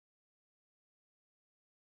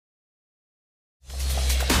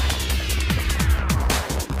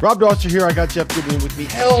Rob Dauster here. I got Jeff Goodman with me.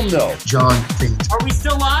 Hell no. John Fanta. Are we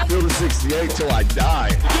still live? Field of 68 till I die.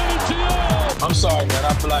 Get it to you. I'm sorry, man.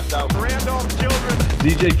 I blacked out. Randolph Children.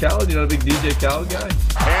 DJ Khaled, you not a big DJ Khaled guy?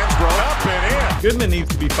 Hands grown up and in. Goodman needs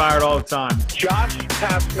to be fired all the time. Josh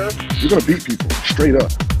Pastner. You're going to beat people straight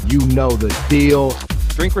up. You know the deal.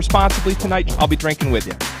 Drink responsibly tonight. I'll be drinking with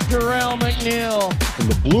you. Jarrell McNeil. From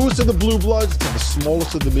the bluest of the blue bloods to the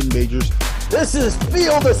smallest of the mid-majors. This is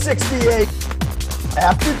Field of 68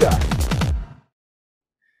 after dark.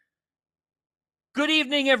 Good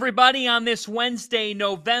evening, everybody. On this Wednesday,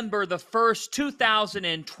 November the 1st,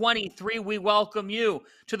 2023, we welcome you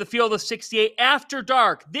to the Field of 68 After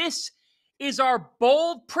Dark. This is our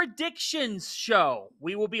bold predictions show.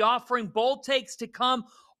 We will be offering bold takes to come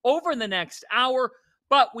over the next hour,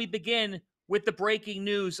 but we begin with the breaking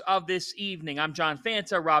news of this evening. I'm John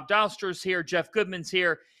Fanta. Rob Dauster's here. Jeff Goodman's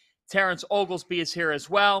here. Terrence Oglesby is here as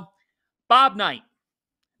well. Bob Knight,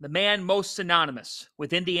 the man most synonymous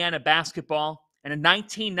with Indiana basketball and a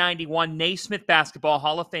 1991 Naismith Basketball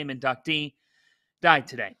Hall of Fame inductee, died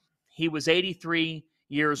today. He was 83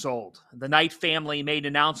 years old. The Knight family made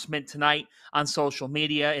an announcement tonight on social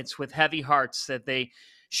media. It's with heavy hearts that they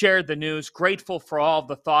shared the news. Grateful for all of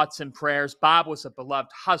the thoughts and prayers. Bob was a beloved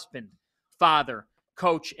husband, father,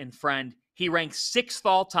 coach, and friend. He ranks 6th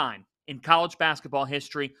all-time in college basketball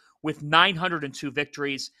history with 902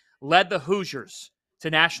 victories, led the Hoosiers to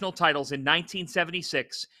national titles in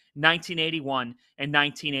 1976, 1981, and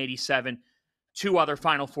 1987. 2 other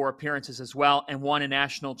Final Four appearances as well, and won a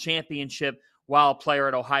national championship while a player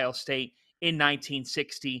at Ohio State in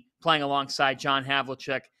 1960, playing alongside John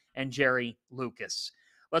Havlicek and Jerry Lucas.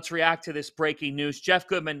 Let's react to this breaking news. Jeff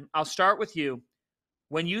Goodman, I'll start with you.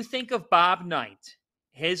 When you think of Bob Knight,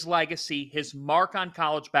 his legacy, his mark on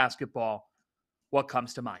college basketball, what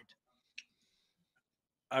comes to mind?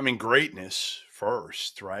 I mean, greatness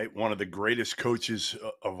first, right? One of the greatest coaches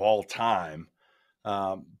of all time.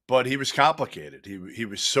 But he was complicated. He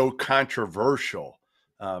was so controversial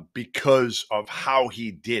because of how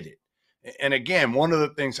he did it. And again, one of the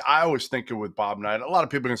things I always think of with Bob Knight, a lot of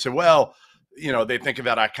people can say, well, you know, they think of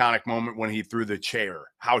that iconic moment when he threw the chair,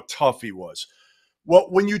 how tough he was. Well,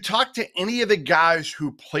 when you talk to any of the guys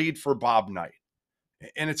who played for Bob Knight,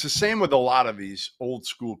 and it's the same with a lot of these old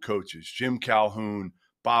school coaches, Jim Calhoun,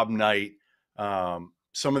 Bob Knight,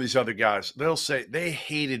 some of these other guys, they'll say they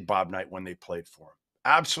hated Bob Knight when they played for him.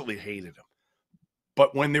 Absolutely hated him.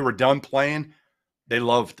 But when they were done playing, they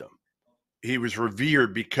loved him. He was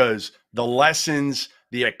revered because the lessons,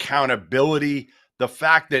 the accountability, the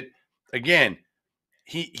fact that, again,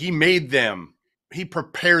 he made them, he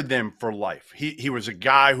prepared them for life. He was a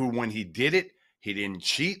guy who, when he did it, he didn't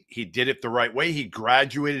cheat. He did it the right way. He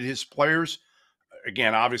graduated his players.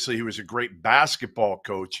 Again, obviously, he was a great basketball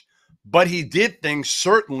coach, but he did things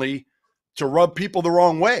certainly to rub people the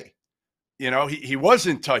wrong way. You know, he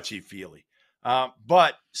wasn't touchy-feely.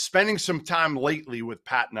 But spending some time lately with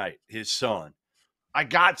Pat Knight, his son, I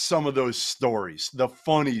got some of those stories, the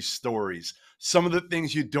funny stories, some of the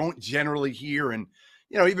things you don't generally hear. And,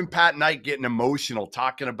 you know, even Pat Knight getting emotional,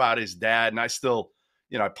 talking about his dad. And I still,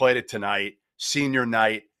 you know, I played it tonight, senior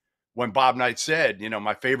night, when Bob Knight said, you know,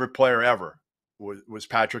 my favorite player ever was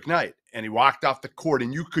Patrick Knight. And he walked off the court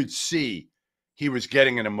and you could see he was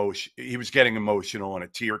getting an emotion. He was getting emotional and a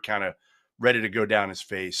tear kind of ready to go down his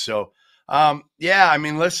face. So, yeah, I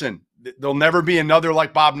mean, listen, there'll never be another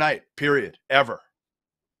like Bob Knight, period, ever.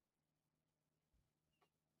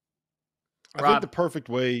 I think the perfect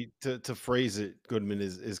way to phrase it, Goodman,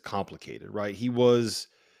 is complicated, right? He was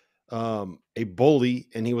a bully,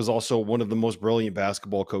 and he was also one of the most brilliant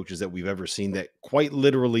basketball coaches that we've ever seen, that quite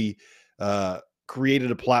literally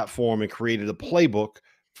created a platform and created a playbook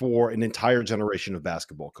for an entire generation of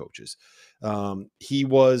basketball coaches. He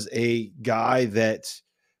was a guy that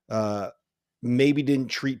maybe didn't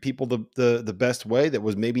treat people the best way, that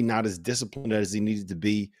was maybe not as disciplined as he needed to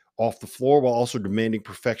be off the floor, while also demanding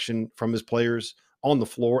perfection from his players on the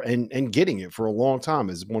floor and getting it for a long time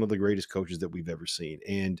as one of the greatest coaches that we've ever seen.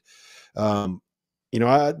 And, you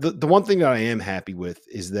know, the one thing that I am happy with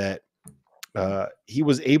is that he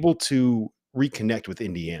was able to reconnect with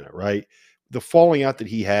Indiana, right? The falling out that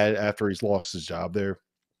he had after he's lost his job there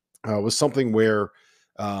was something where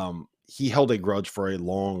he held a grudge for a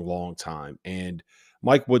long, long time. And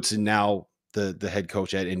Mike Woodson, now the head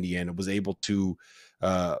coach at Indiana, was able to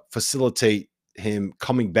facilitate him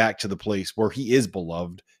coming back to the place where he is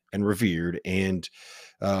beloved and revered. And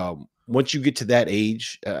once you get to that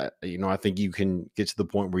age, you know, I think you can get to the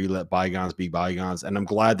point where you let bygones be bygones. And I'm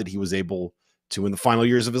glad that he was able to, in the final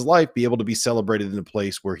years of his life, be able to be celebrated in a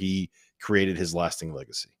place where he created his lasting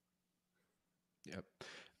legacy. Yep.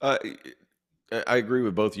 Uh, I agree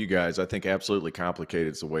with both you guys. I think absolutely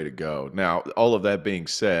complicated is the way to go. Now, all of that being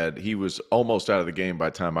said, he was almost out of the game by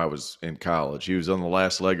the time I was in college. He was on the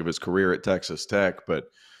last leg of his career at Texas Tech, but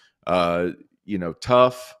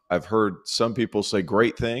tough. I've heard some people say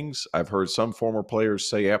great things. I've heard some former players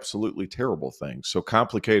say absolutely terrible things. So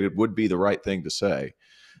complicated would be the right thing to say.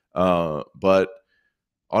 But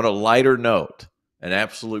on a lighter note, an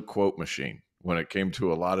absolute quote machine when it came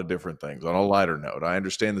to a lot of different things. On a lighter note, I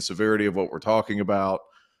understand the severity of what we're talking about,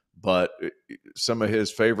 but some of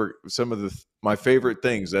my favorite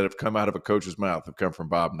things that have come out of a coach's mouth have come from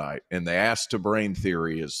Bob Knight, and the ass to brain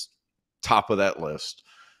theory is top of that list.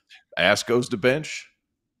 Ass goes to bench,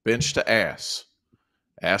 bench to ass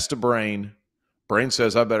to brain. Brain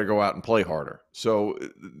says I better go out and play harder. So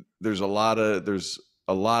there's a lot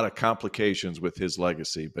of complications with his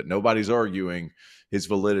legacy, but nobody's arguing his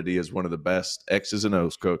validity as one of the best X's and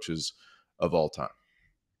O's coaches of all time.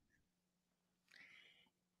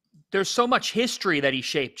 There's so much history that he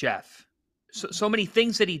shaped, Jeff. So many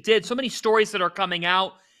things that he did, so many stories that are coming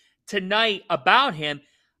out tonight about him.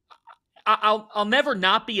 I'll never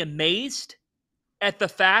not be amazed at the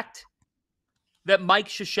fact that Mike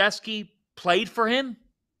Krzyzewski played for him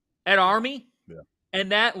at Army. Yeah.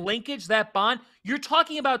 And that linkage, that bond. You're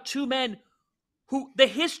talking about two men who the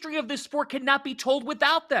history of this sport cannot be told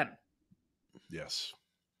without them. Yes.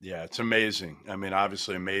 Yeah, it's amazing. I mean,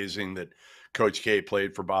 obviously amazing that Coach K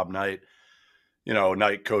played for Bob Knight.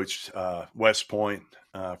 Knight coached West Point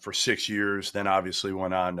for 6 years, then obviously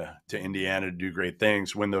went on to Indiana to do great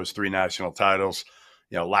things, win those 3 national titles.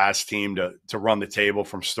 Last team to run the table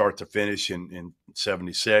from start to finish in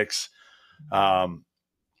 76. I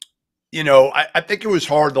think it was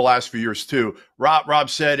hard the last few years too. Rob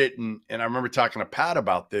said it, and I remember talking to Pat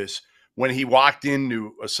about this when he walked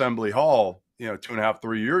into Assembly Hall, 2.5,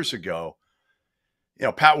 3 years ago.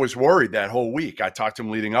 Pat was worried that whole week. I talked to him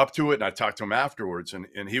leading up to it, and I talked to him afterwards,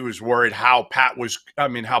 and he was worried how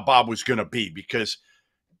Bob was going to be, because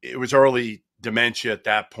it was early dementia at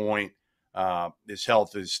that point. His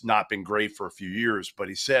health has not been great for a few years, but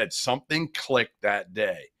he said something clicked that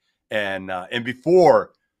day. And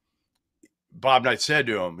before Bob Knight said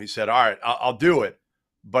to him, he said, "All right, I'll do it,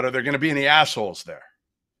 but are there going to be any assholes there?"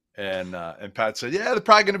 And Pat said, "Yeah, there's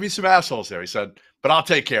probably going to be some assholes there." He said, "But I'll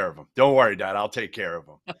take care of them. Don't worry, Dad. I'll take care of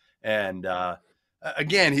them." And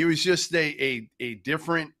again, he was just a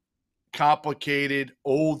different, complicated,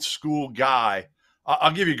 old school guy.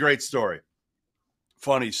 I'll give you a great story.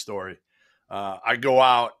 Funny story. I go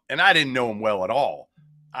out, and I didn't know him well at all.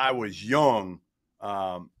 I was young,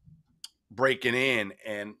 breaking in,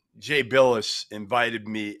 and Jay Billis invited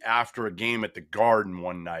me after a game at the Garden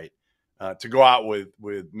one night to go out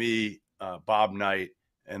with me, Bob Knight,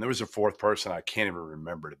 and there was a fourth person I can't even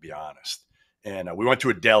remember, to be honest. And we went to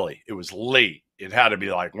a deli. It was late. It had to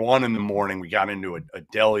be like 1 a.m. We got into a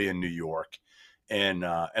deli in New York, and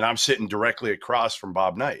I'm sitting directly across from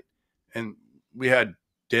Bob Knight, and we had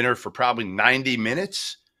dinner for probably 90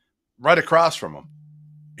 minutes right across from him.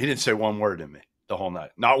 He didn't say one word to me the whole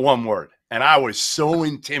night, not one word. And I was so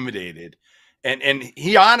intimidated. And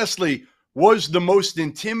he honestly was the most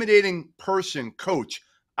intimidating coach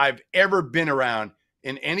I've ever been around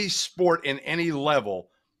in any sport, in any level.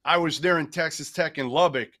 I was there in Texas Tech in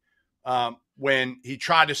Lubbock when he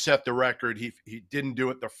tried to set the record. He didn't do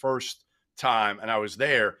it the first time, and I was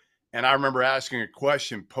there. And I remember asking a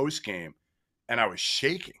question post-game, and I was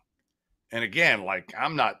shaking. And again, like,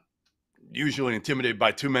 I'm not usually intimidated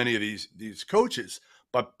by too many of these coaches,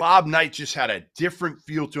 but Bob Knight just had a different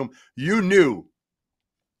feel to him. You knew,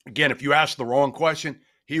 again, if you asked the wrong question,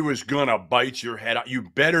 he was going to bite your head off. You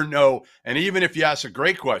better know. And even if you ask a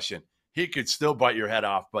great question, he could still bite your head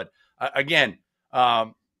off. But again,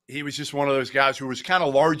 he was just one of those guys who was kind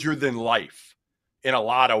of larger than life in a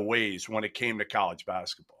lot of ways when it came to college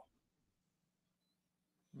basketball.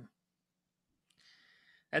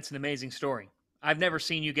 That's an amazing story. I've never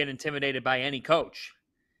seen you get intimidated by any coach.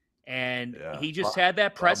 And he just had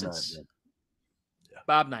that presence.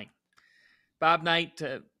 Bob Knight. Bob Knight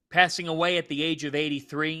passing away at the age of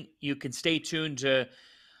 83. You can stay tuned to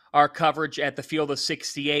our coverage at the Field of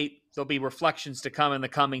 68. There'll be reflections to come in the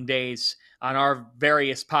coming days on our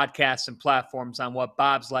various podcasts and platforms on what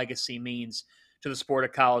Bob's legacy means to the sport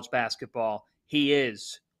of college basketball. He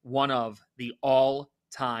is one of the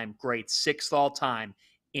all-time greats, 6th all-time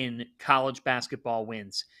in college basketball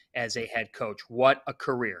wins as a head coach. What a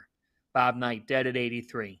career. Bob Knight, dead at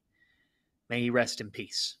 83. May he rest in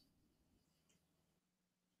peace.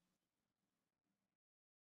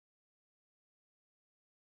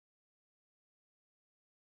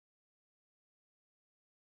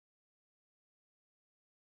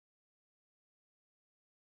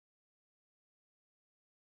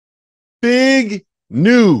 Big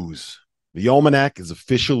news. The Almanac is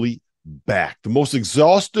officially back. The most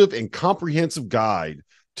exhaustive and comprehensive guide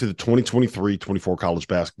to the 2023-24 college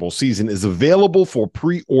basketball season is available for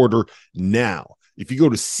pre-order now. If you go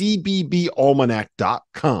to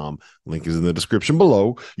cbbalmanac.com, link is in the description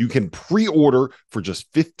below, you can pre-order for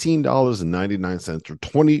just $15.99 or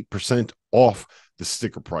 20% off the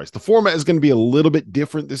sticker price. The format is going to be a little bit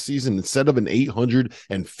different this season. Instead of an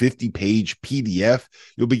 850-page PDF,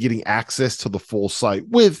 you'll be getting access to the full site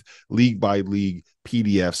with league-by-league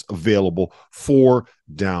PDFs available for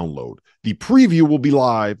download. The preview will be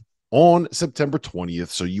live on September 20th,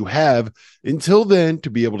 so you have until then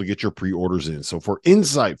to be able to get your pre-orders in. So for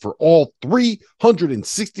insight for all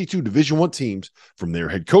 362 Division I teams from their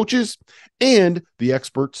head coaches and the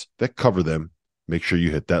experts that cover them, make sure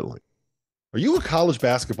you hit that link. Are you a college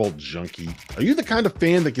basketball junkie? Are you the kind of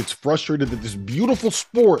fan that gets frustrated that this beautiful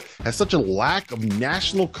sport has such a lack of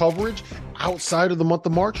national coverage outside of the month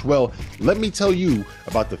of March? Well, let me tell you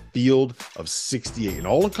about the Field of 68, an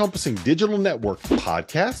all-encompassing digital network of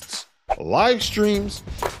podcasts, live streams,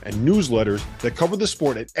 and newsletters that cover the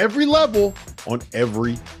sport at every level on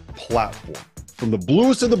every platform. From the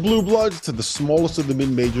bluest of the blue bloods to the smallest of the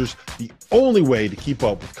mid-majors, the only way to keep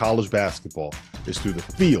up with college basketball is through the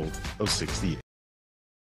Field of 68.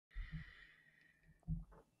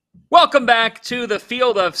 Welcome back to the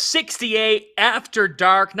Field of 68 after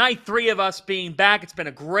dark. Night 3 of us being back. It's been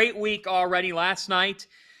a great week already. Last night,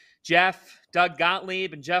 Doug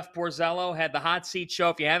Gottlieb, and Jeff Borzello had the Hot Seat Show.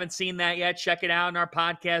 If you haven't seen that yet, check it out on our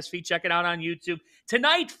podcast feed. Check it out on YouTube.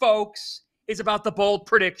 Tonight, folks, is about the bold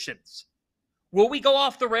predictions. Will we go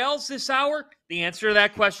off the rails this hour? The answer to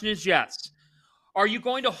that question is yes. Are you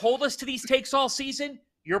going to hold us to these takes all season?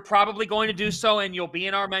 You're probably going to do so, and you'll be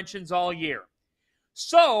in our mentions all year.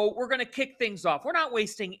 So we're going to kick things off. We're not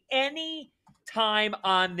wasting any time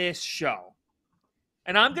on this show.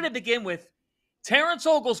 And I'm going to begin with Terrence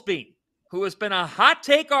Oglesby, who has been a hot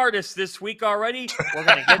take artist this week already. We're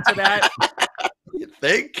going to get to that. You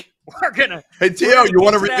think? We're going to. Hey, T.O., you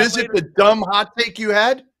want to revisit the dumb hot take you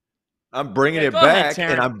had? I'm bringing it back,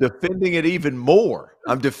 and I'm defending it even more.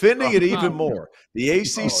 The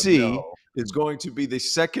ACC is going to be the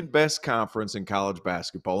second best conference in college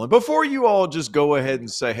basketball. And before you all just go ahead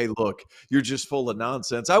and say, hey, look, you're just full of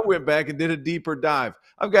nonsense, I went back and did a deeper dive.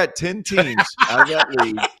 I've got 10 teams out of that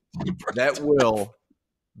league that will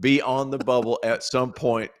be on the bubble at some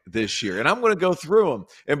point this year. And I'm going to go through them.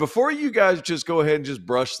 And before you guys just go ahead and just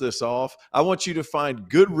brush this off, I want you to find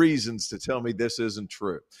good reasons to tell me this isn't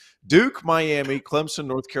true. Duke, Miami, Clemson,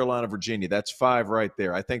 North Carolina, Virginia. That's 5 right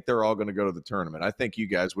there. I think they're all going to go to the tournament. I think you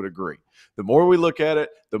guys would agree. The more we look at it,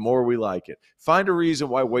 the more we like it. Find a reason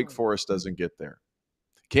why Wake Forest doesn't get there.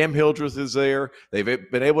 Cam Hildreth is there. They've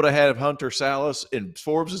been able to have Hunter Salas, and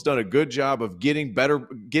Forbes has done a good job of getting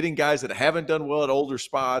guys that haven't done well at older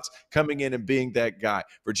spots coming in and being that guy.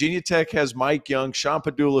 Virginia Tech has Mike Young, Sean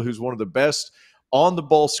Padula, who's one of the best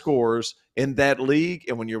on-the-ball scorers in that league.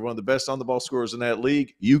 And when you're one of the best on-the-ball scorers in that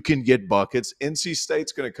league, you can get buckets. NC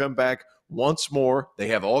State's going to come back once more. They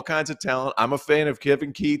have all kinds of talent. I'm a fan of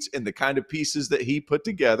Kevin Keats and the kind of pieces that he put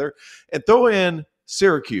together. And throw in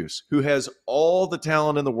Syracuse, who has all the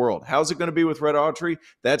talent in the world. How's it going to be with Red Autry?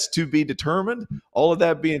 That's to be determined. All of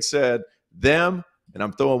that being said, them, and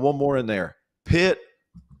I'm throwing one more in there, Pitt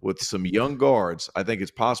with some young guards. I think it's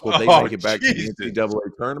possible they make it back to the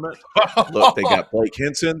NCAA tournament. Look, they got Blake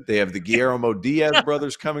Henson. They have the Guillermo Diaz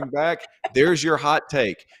brothers coming back. There's your hot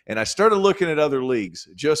take. And I started looking at other leagues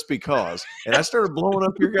just because. And I started blowing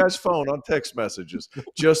up your guys' phone on text messages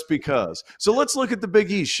just because. So let's look at the Big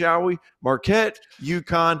East, shall we? Marquette,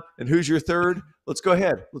 UConn, and who's your third? Let's go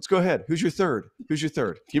ahead. Who's your third?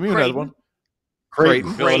 Give me another one.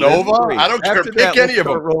 Creighton. Villanova. I don't care. Pick any of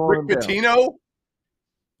them. Rick Pitino.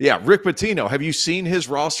 Yeah, Rick Pitino. Have you seen his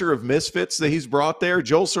roster of misfits that he's brought there?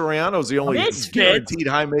 Joel Soriano is the only guaranteed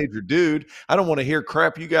high major dude. I don't want to hear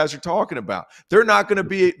crap you guys are talking about. They're not going to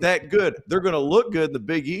be that good. They're going to look good in the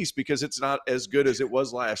Big East because it's not as good as it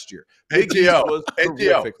was was Big East was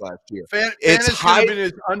terrific last year. It's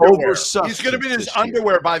hype over substance. He's going to be in his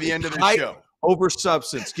underwear by the end of the show. Over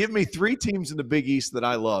substance. Give me 3 teams in the Big East that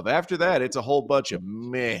I love. After that, it's a whole bunch of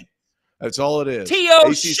meh. That's all it is.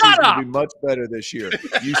 T.O., shut up. Be much better this year.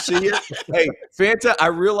 You see it? Hey, Fanta, I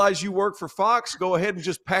realize you work for Fox. Go ahead and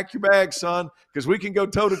just pack your bag, son, because we can go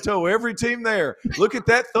toe-to-toe. Every team there. Look at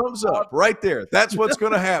that thumbs up right there. That's what's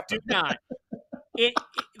going to happen. Do not.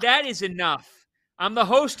 That is enough. I'm the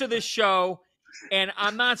host of this show, and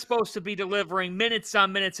I'm not supposed to be delivering minutes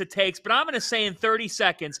on minutes it takes, but I'm going to say in 30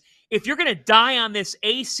 seconds, if you're going to die on this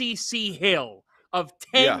ACC hill of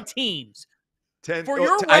 10 teams, For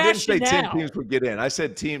your I didn't say 10 rationale, teams would get in. I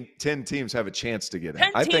said 10 teams have a chance to get in.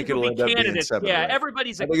 10 I teams think it'll will be end up being candidates. 7 Yeah, or 8.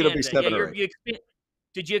 everybody's a I think candidate. it'll be 7 or 8.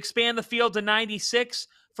 Did you expand the field to 96?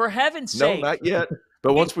 For heaven's No, sake. not yet.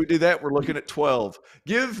 But once we do that, we're looking at 12.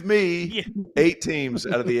 Give me 8 teams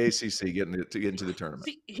out of the ACC getting into the tournament.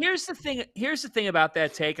 See, here's the thing. Here's the thing about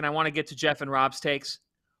that take, and I want to get to Jeff and Rob's takes.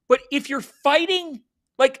 But if you're fighting,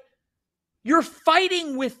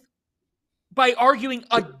 by arguing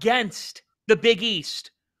against the Big East,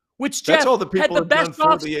 which Jeff That's all the people had the have best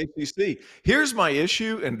done for the ACC. Here's my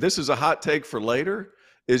issue, and this is a hot take for later,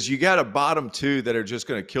 is you got a bottom 2 that are just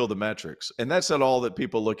going to kill the metrics. And that's not all that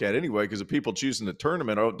people look at anyway, because the people choosing the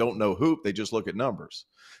tournament don't know hoop. They just look at numbers.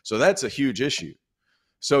 So that's a huge issue.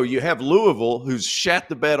 So you have Louisville, who's shat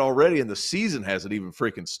the bed already, and the season hasn't even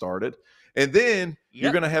freaking started. And then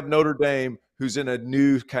you're going to have Notre Dame, who's in a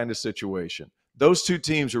new kind of situation. Those 2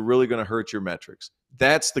 teams are really going to hurt your metrics.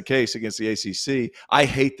 That's the case against the ACC. I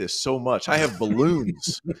hate this so much. I have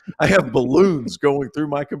balloons. I have balloons going through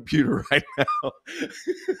my computer right now.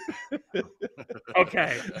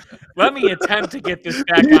 Okay. Let me attempt to get this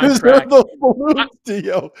back on track.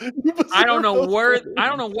 I don't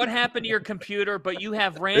know what happened to your computer, but you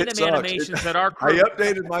have random animations that our crew, I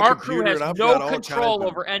updated my our computer crew has and I've no got all control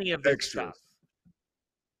kinds of over any of this extras. stuff.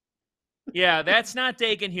 Yeah, that's not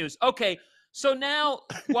Dagan Hughes. Okay. So now,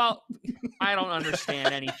 well, I don't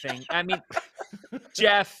understand anything. I mean,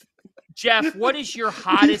 Jeff, what is your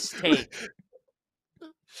hottest take?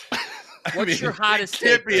 What's your hottest take?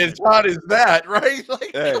 Can't be as hot as that, right?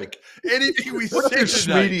 Like anything we What's say your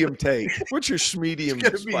tonight, medium take? What's your medium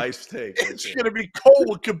spice take? It's going to be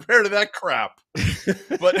cold compared to that crap.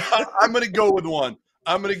 But I'm going to go with one.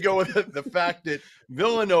 I'm going to go with the fact that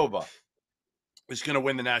Villanova is going to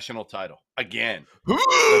win the national title again.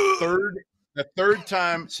 The third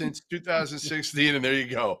time since 2016, and there you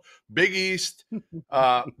go. Big East,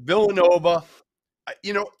 Villanova.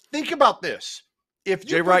 Think about this. If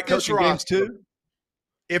Jay Wright coaching games too?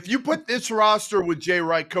 If you put this roster with Jay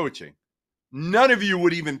Wright coaching, none of you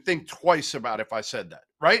would even think twice about if I said that.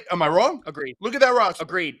 Right? Am I wrong? Agreed. Look at that roster.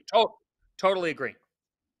 Agreed. Totally agree.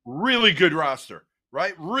 Really good roster,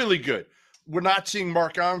 right? Really good. We're not seeing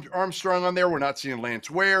Mark Armstrong on there. We're not seeing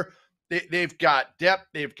Lance Ware. They've got depth.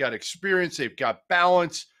 They've got experience. They've got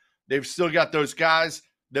balance. They've still got those guys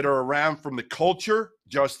that are around from the culture,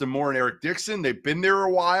 Justin Moore and Eric Dixon. They've been there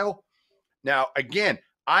a while. Now, again,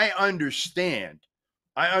 I understand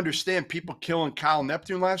people killing Kyle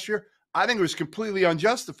Neptune last year. I think it was completely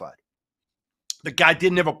unjustified. The guy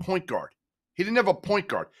didn't have a point guard. He didn't have a point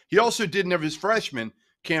guard. He also didn't have his freshman,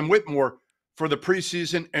 Cam Whitmore, for the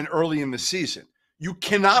preseason and early in the season. You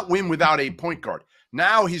cannot win without a point guard.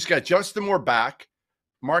 Now he's got Justin Moore back,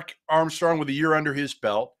 Mark Armstrong with a year under his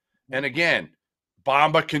belt. And again,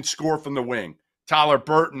 Bamba can score from the wing. Tyler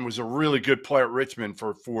Burton was a really good player at Richmond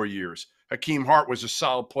for 4 years. Hakeem Hart was a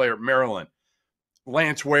solid player at Maryland.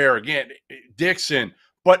 Lance Ware, again, Dixon.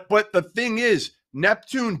 But the thing is,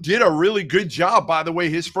 Neptune did a really good job, by the way,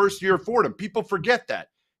 his first year at Fordham. People forget that.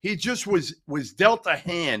 He just was dealt a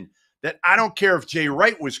hand that I don't care if Jay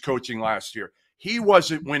Wright was coaching last year. He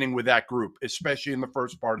wasn't winning with that group, especially in the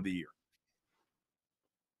first part of the year.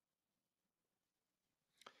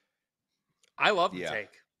 I love the take.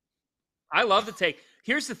 I love the take.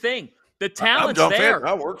 Here's the thing. The talent's there.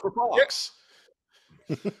 I work for Fox.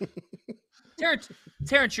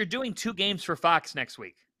 Terrence, you're doing 2 games for Fox next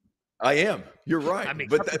week. I am. You're right. I mean,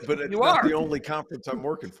 but it's not the only conference I'm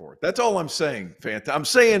working for. That's all I'm saying, Fanta. I'm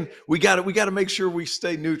saying we got to make sure we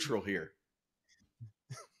stay neutral here.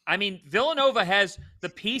 I mean, Villanova has the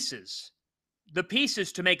pieces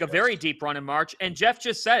to make a very deep run in March, and Jeff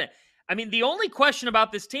just said it. I mean, the only question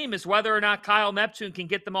about this team is whether or not Kyle Neptune can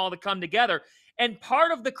get them all to come together. And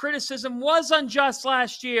part of the criticism was unjust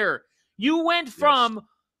last year. You went from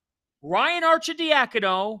Ryan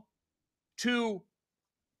Arcidiacono to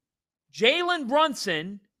Jalen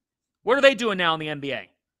Brunson. What are they doing now in the NBA?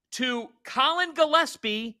 To Colin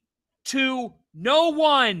Gillespie, to no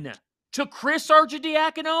one, to Chris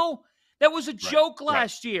Arcidiacono. That was a joke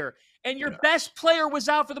last year. And your best player was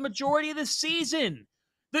out for the majority of the season.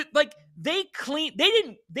 They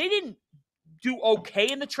didn't do okay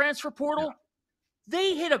in the transfer portal. Yeah.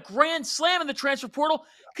 They hit a grand slam in the transfer portal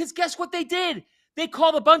because guess what they did? They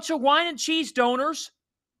called a bunch of wine and cheese donors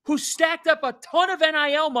who stacked up a ton of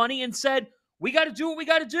NIL money and said, we got to do what we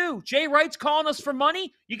got to do. Jay Wright's calling us for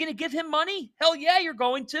money. You going to give him money? Hell yeah, you're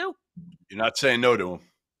going to. You're not saying no to him.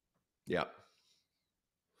 Yeah.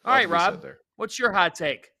 All right, Rob, what's your hot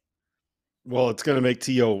take? Well, it's going to make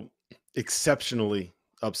T.O. exceptionally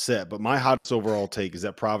upset, but my hottest overall take is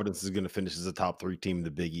that Providence is going to finish as a top 3 team in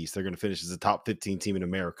the Big East. They're going to finish as a top 15 team in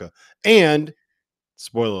America. And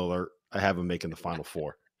spoiler alert, I have them making the Final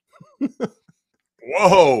Four.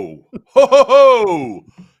 Whoa. Ho, ho, ho.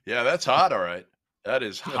 Yeah, that's hot. All right. That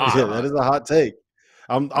is hot. Yeah, that is a hot take.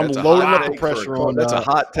 I'm loading up the pressure on. That's a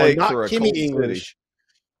hot take not for a Kimmy cold English.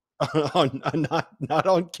 not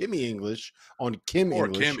on Kimmy English, on Kim Or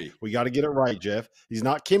English. Kimmy. We got to get it right, Jeff. He's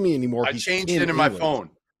not Kimmy anymore. I He's changed Kim it in my English.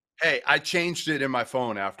 phone. Hey, I changed it in my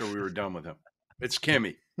phone after we were done with him. It's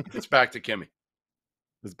Kimmy. It's back to Kimmy.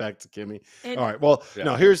 It's back to Kimmy. And- All right. Well, Yeah.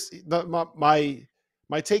 no, here's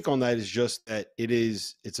my take on that is just that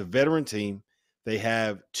it's a veteran team. They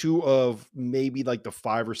have 2 of maybe like the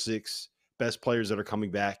 5 or 6 best players that are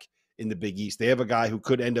coming back in the Big East. They have a guy who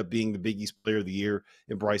could end up being the Big East Player of the Year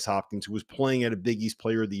in Bryce Hopkins, who was playing at a Big East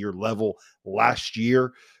Player of the Year level last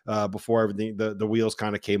year before everything the wheels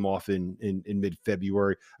kind of came off in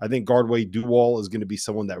mid-February. I think Gardway Duwall is going to be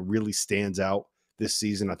someone that really stands out this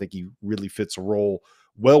season. I think he really fits a role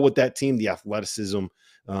well with that team, the athleticism,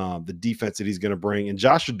 the defense that he's going to bring. And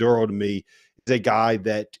Josh Aduro, to me, is a guy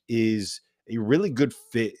that is a really good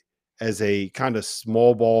fit as a kind of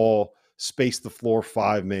small ball, space the floor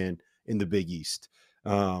 5-man in the Big East.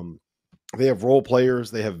 They have role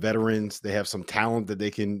players, they have veterans, they have some talent that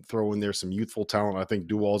they can throw in there, some youthful talent. I think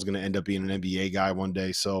Duwall is going to end up being an NBA guy one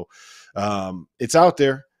day. So it's out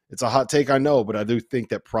there. It's a hot take, I know, but I do think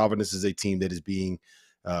that Providence is a team that is being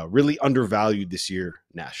really undervalued this year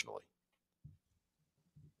nationally.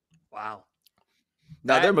 Wow.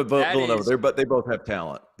 Now they're Villanova. Is... They both have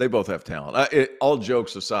talent. They both have talent. All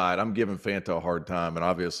jokes aside, I'm giving Fanta a hard time, and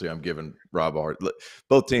obviously I'm giving Rob a hard.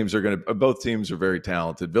 Both teams are very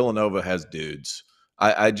talented. Villanova has dudes.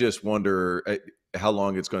 I just wonder how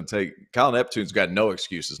long it's going to take. Kyle Neptune's got no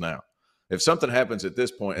excuses now. If something happens at this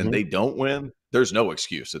point and they don't win, there's no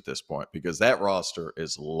excuse at this point because that roster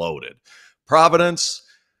is loaded. Providence.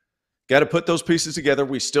 Got to put those pieces together.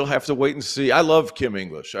 We still have to wait and see. I love Kim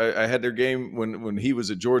English. I had their game when he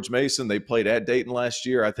was at George Mason. They played at Dayton last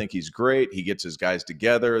year. I think he's great. He gets his guys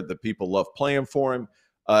together. The people love playing for him.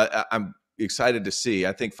 I'm excited to see.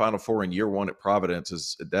 I think Final Four in year 1 at Providence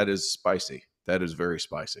is spicy. That is very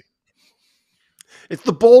spicy. It's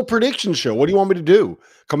the bold prediction show. What do you want me to do?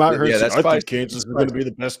 Come out here and say, I think Kansas is going to be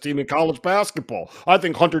the best team in college basketball. I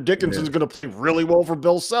think Hunter Dickinson is going to play really well for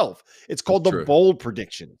Bill Self. It's called the bold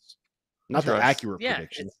predictions. Not the accurate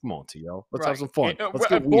predictions. Come on, T.O. Let's have some fun. Let's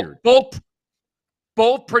get weird.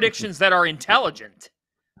 Bold predictions that are intelligent.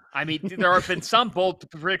 I mean, there have been some bold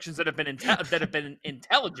predictions that have been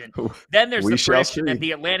intelligent. Then there's the prediction that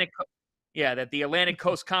the Atlantic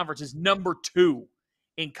Coast Conference is number 2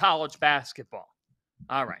 in college basketball.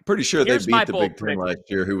 All right. Pretty sure they beat the Big Ten last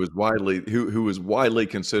year, who was widely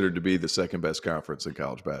considered to be the second best conference in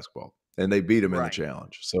college basketball, and they beat them in the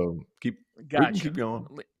challenge. So keep going.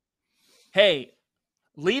 Hey,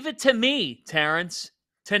 leave it to me, Terrence,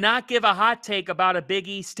 to not give a hot take about a Big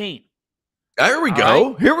East team. There we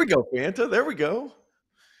go. Right? Here we go, Fanta. There we go.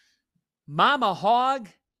 Mama Hog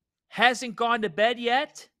hasn't gone to bed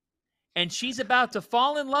yet, and she's about to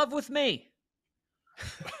fall in love with me.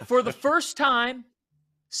 For the first time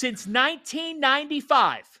since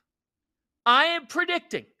 1995, I am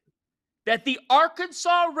predicting that the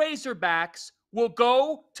Arkansas Razorbacks will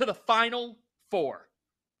go to the Final Four.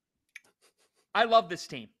 I love this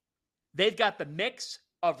team. They've got the mix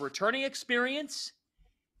of returning experience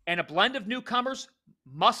and a blend of newcomers.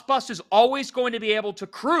 Musbus is always going to be able to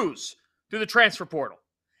cruise through the transfer portal.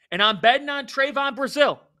 And I'm betting on Trayvon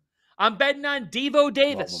Brazil. I'm betting on Devo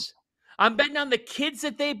Davis. I'm betting on the kids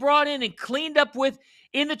that they brought in and cleaned up with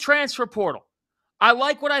in the transfer portal. I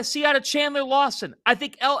like what I see out of Chandler Lawson. I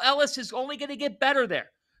think L. Ellis is only going to get better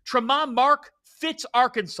there. Tremont Mark fits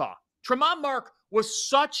Arkansas. Tremont Mark was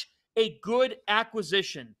such a good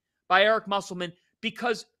acquisition by Eric Musselman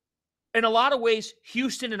because in a lot of ways,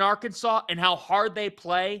 Houston and Arkansas and how hard they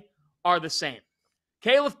play are the same.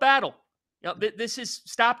 Caleb Battle, this is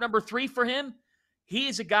stop number 3 for him. He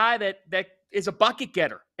is a guy that is a bucket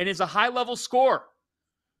getter and is a high-level scorer.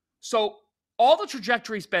 So all the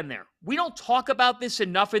trajectory's been there. We don't talk about this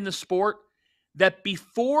enough in the sport that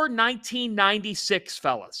before 1996,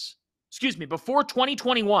 before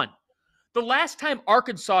 2021, the last time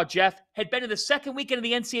Arkansas, Jeff, had been in the second weekend of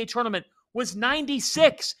the NCAA tournament was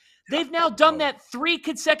 96. They've now done that 3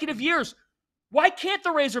 consecutive years. Why can't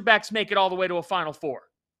the Razorbacks make it all the way to a Final Four?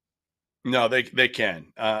 No, they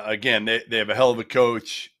can. Again, they have a hell of a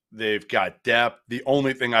coach. They've got depth. The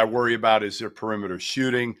only thing I worry about is their perimeter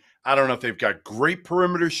shooting. I don't know if they've got great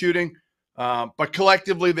perimeter shooting, but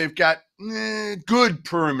collectively they've got good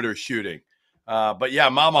perimeter shooting. But yeah,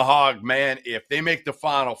 Mama Hog, man, if they make the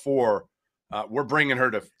Final Four, we're bringing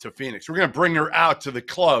her to Phoenix. We're going to bring her out to the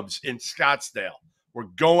clubs in Scottsdale. We're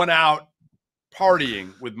going out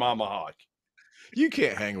partying with Mama Hog. You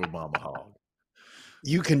can't hang with Mama Hog.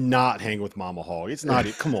 You cannot hang with Mama Hog. It's not.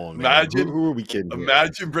 Come on, man. Who are we kidding?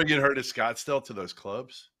 Imagine bringing her to Scottsdale to those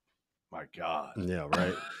clubs. My God. Yeah,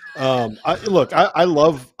 right. I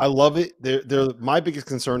love it. They're my biggest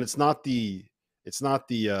concern. It's not the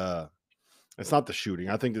shooting.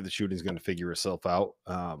 I think that the shooting is going to figure itself out.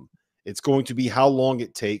 It's going to be how long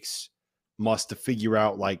it takes Muss to figure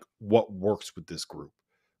out like what works with this group,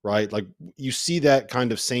 right? Like you see that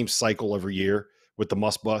kind of same cycle every year with the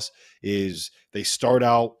Muss bus is they start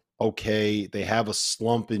out okay. They have a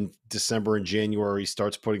slump in December and January,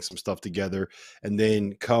 starts putting some stuff together. And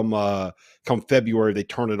then come February, they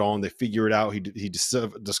turn it on, they figure it out. He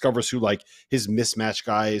discovers who like his mismatch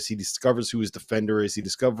guy is. He discovers who his defender is. He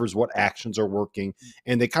discovers what actions are working,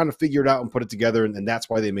 and they kind of figure it out and put it together. And that's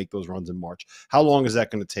why they make those runs in March. How long is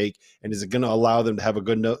that going to take? And is it going to allow them to have a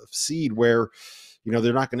good enough seed where,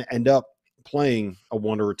 they're not going to end up playing a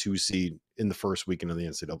 1 or a 2 seed in the first weekend of the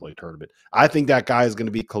NCAA tournament? I think that guy is going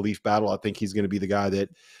to be Khalif Battle. I think he's going to be the guy that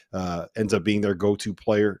ends up being their go-to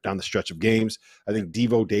player down the stretch of games. I think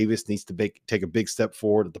Devo Davis needs to take a big step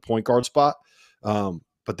forward at the point guard spot.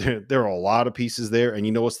 But there are a lot of pieces there. And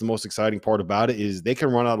you know what's the most exciting part about it is they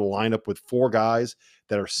can run out a lineup with 4 guys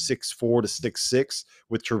that are 6'4" to 6'6"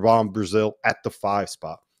 with Trevon Brazil at the 5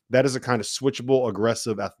 spot. That is a kind of switchable,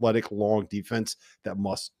 aggressive, athletic, long defense that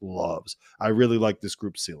Muss loves. I really like this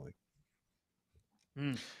group's ceiling.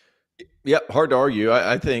 Yep, hard to argue.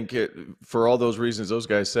 I think for all those reasons those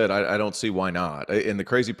guys said, I don't see why not. And the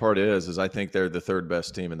crazy part is I think they're the 3rd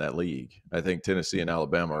best team in that league. I think Tennessee and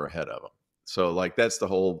Alabama are ahead of them. So, like, that's the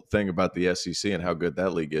whole thing about the SEC and how good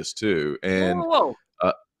that league is too. And whoa.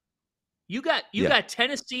 You got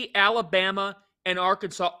Tennessee, Alabama, and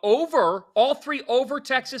Arkansas all 3 over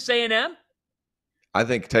Texas A&M? I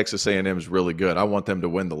think Texas A&M is really good. I want them to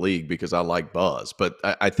win the league because I like Buzz, but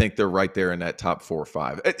I think they're right there in that top 4 or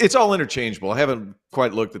 5. It's all interchangeable. I haven't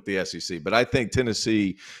quite looked at the SEC, but I think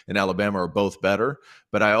Tennessee and Alabama are both better.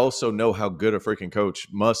 But I also know how good a freaking coach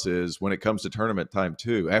Muss is when it comes to tournament time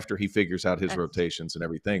too, after he figures out his rotations and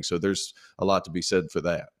everything. So there's a lot to be said for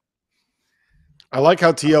that. I like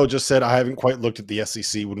how T.O. just said, I haven't quite looked at the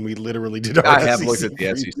SEC when we literally did our I have looked at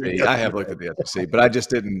the SEC. I have looked at the SEC, but I just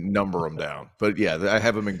didn't number them down. But yeah, I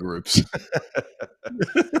have them in groups.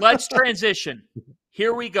 Let's transition.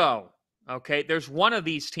 Here we go. Okay, there's one of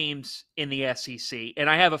these teams in the SEC, and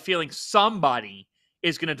I have a feeling somebody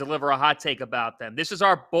is going to deliver a hot take about them. This is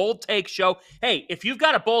our bold take show. Hey, if you've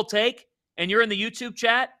got a bold take and you're in the YouTube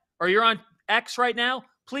chat or you're on X right now,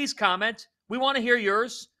 please comment. We want to hear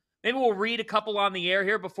yours. Maybe we'll read a couple on the air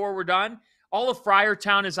here before we're done. All of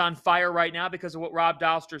Friartown is on fire right now because of what Rob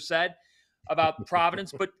Dauster said about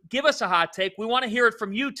Providence. But give us a hot take. We want to hear it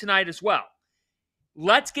from you tonight as well.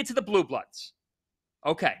 Let's get to the Blue Bloods.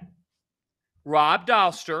 Okay. Rob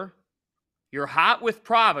Dauster, you're hot with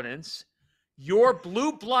Providence. Your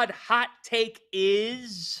Blue Blood hot take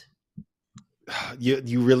is?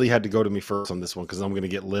 You really had to go to me first on this one because I'm going to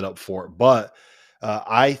get lit up for it. But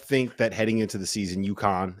I think that heading into the season,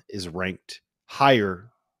 UConn is ranked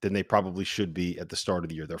higher than they probably should be at the start of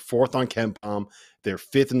the year. They're 4th on KenPom. They're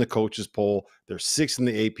 5th in the coaches poll. They're 6th in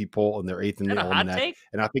the AP poll, and they're 8th in the Almanac.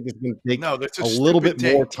 And I think it's going to take a little bit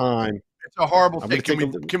more time. It's a horrible take.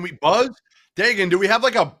 Can we buzz? Dagan, do we have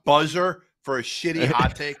like a buzzer for a shitty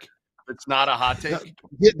hot take? It's not a hot take.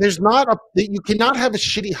 There's not you cannot have a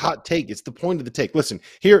shitty hot take. It's the point of the take. Listen,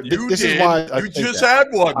 here, this is why you just had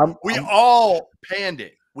one. We all panned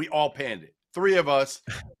it. 3 of us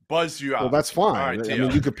buzzed you out. Well, that's fine. Right, I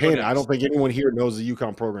mean, you could pan it. I don't think anyone here knows the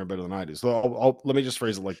UConn program better than I do. So let me just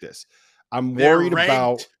phrase it like this. I'm worried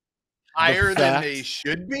about higher than they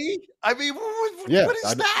should be. I mean, what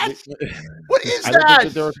is that? What is that? I don't think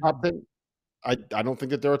that they're a top 10. I don't think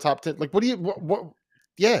that they're a top 10. Like, what?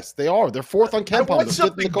 Yes, they are. They're 4th on KenPom. I want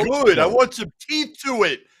something good. I want some teeth to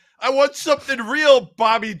it. I want something real,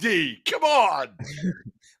 Bobby D. Come on.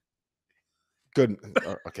 Good.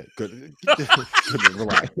 Okay. Good.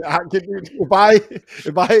 Relax.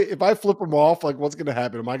 If I flip them off, like what's going to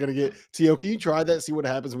happen? Am I going to get T.O.? Can you try that? See what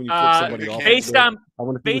happens when you flip somebody off.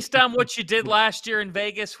 Based on what you did last year in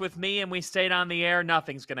Vegas with me, and we stayed on the air,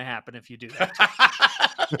 nothing's going to happen if you do that.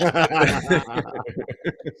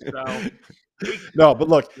 No, but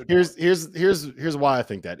look, here's why I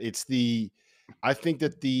think that. I think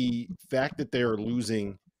that the fact that they are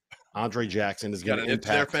losing Andre Jackson is going to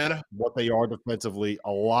impact what they are defensively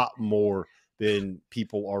a lot more than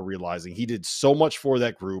people are realizing. He did so much for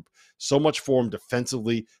that group, so much for them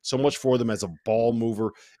defensively, so much for them as a ball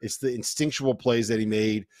mover. It's the instinctual plays that he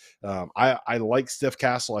made. I like Steph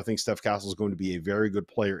Castle. I think Steph Castle is going to be a very good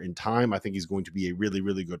player in time. I think he's going to be a really,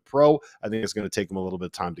 really good pro. I think it's going to take him a little bit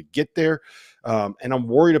of time to get there. And I'm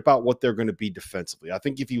worried about what they're going to be defensively. I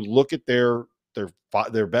think if you look at their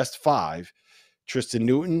best five, Tristan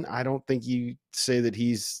Newton, I don't think you say that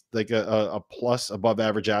he's like a plus above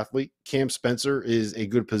average athlete. Cam Spencer is a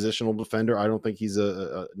good positional defender. I don't think he's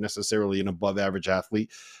a necessarily an above average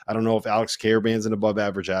athlete. I don't know if Alex Caravan's an above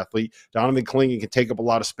average athlete. Donovan Clingan can take up a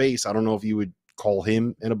lot of space. I don't know if you would call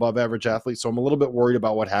him an above average athlete. So I'm a little bit worried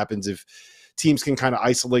about what happens if teams can kind of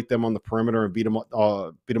isolate them on the perimeter and beat them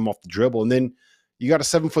off the dribble. And then you got a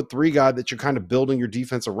 7'3" guy that you're kind of building your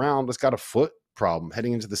defense around that's got a foot problem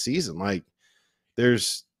heading into the season. Like,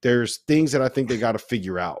 there's things that I think they got to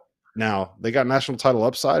figure out. Now, they got national title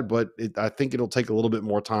upside, but I think it'll take a little bit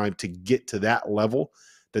more time to get to that level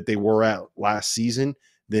that they were at last season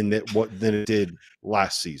than it did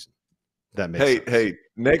last season. That makes sense. Hey,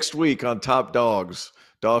 next week on Top Dogs,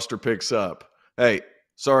 Dauster picks up. Hey,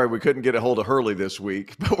 sorry we couldn't get a hold of Hurley this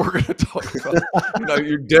week, but we're going to talk about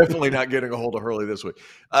you're definitely not getting a hold of Hurley this week.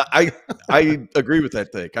 I agree with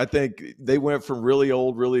that take. I think they went from really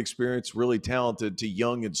old, really experienced, really talented to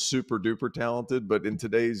young and super duper talented. But in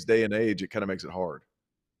today's day and age, it kind of makes it hard,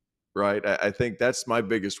 right? I think that's my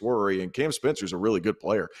biggest worry. And Cam Spencer's a really good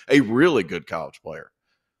player, a really good college player.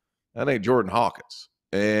 That ain't Jordan Hawkins.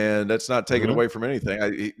 And that's not taken away from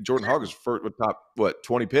anything. Jordan Hawkins first with top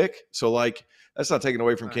 20 pick. So that's not taken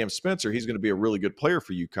away from Cam Spencer. He's going to be a really good player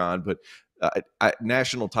for UConn, but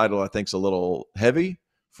national title I think is a little heavy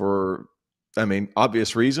for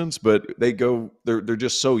obvious reasons. But they're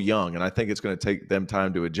just so young, and I think it's going to take them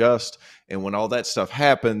time to adjust. And when all that stuff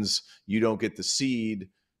happens, you don't get the seed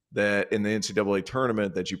that in the NCAA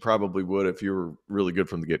tournament that you probably would if you were really good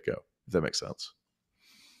from the get go. If that makes sense.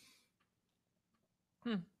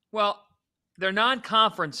 Well, their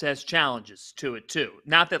non-conference has challenges to it, too.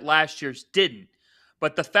 Not that last year's didn't,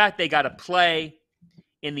 but the fact they got to play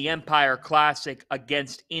in the Empire Classic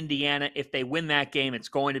against Indiana. If they win that game, it's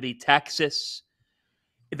going to be Texas.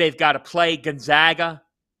 They've got to play Gonzaga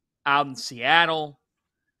out in Seattle.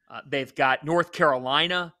 They've got North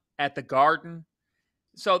Carolina at the Garden.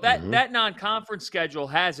 So that non-conference schedule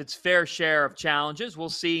has its fair share of challenges. We'll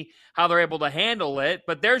see how they're able to handle it.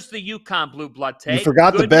 But there's the UConn blue blood take. You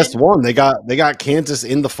forgot Goodman. The best one. They got Kansas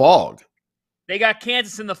in the fog. They got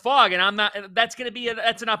Kansas in the fog, and that's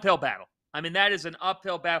an uphill battle. That is an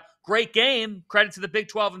uphill battle. Great game. Credit to the Big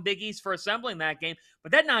 12 and Big East for assembling that game.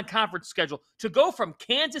 But that non-conference schedule, to go from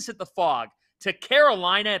Kansas at the fog to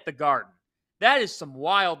Carolina at the Garden, that is some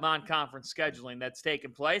wild non-conference scheduling that's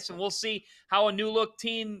taken place, and we'll see how a new-look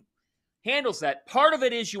team handles that. Part of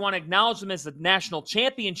it is you want to acknowledge them as the national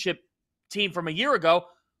championship team from a year ago,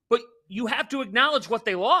 but you have to acknowledge what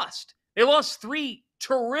they lost. They lost 3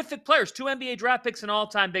 terrific players, 2 NBA draft picks, and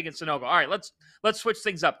all-time big in Sonogo. All right, let's switch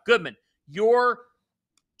things up. Goodman, your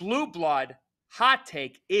blue blood hot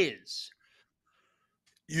take is?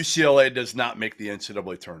 UCLA does not make the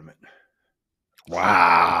NCAA tournament.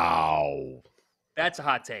 Wow. That's a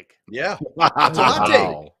hot take. Yeah. That's a hot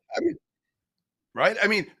take. Right?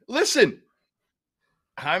 Listen,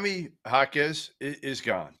 Jaime Jaquez is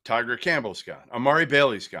gone. Tiger Campbell's gone. Amari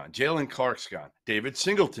Bailey's gone. Jalen Clark's gone. David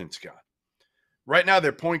Singleton's gone. Right now,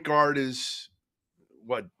 their point guard is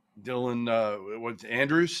Dylan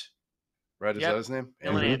Andrews? Right? Is that his name?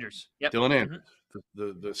 Dylan Andrews. Yep. Dylan Andrews,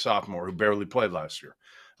 the sophomore who barely played last year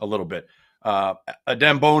a little bit.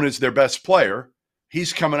 Adem Bone is their best player.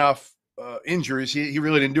 He's coming off injuries. He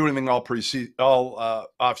really didn't do anything all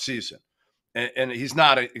off season, and he's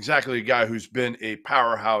not exactly a guy who's been a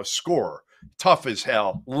powerhouse scorer. Tough as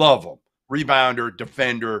hell, love him, rebounder,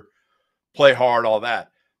 defender, play hard, all that.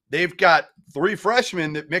 They've got 3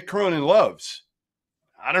 freshmen that Mick Cronin loves.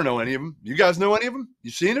 I don't know any of them. You guys know any of them?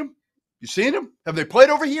 You seen them? Have they played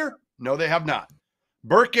over here? No, they have not.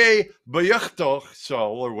 Berke Bayachto,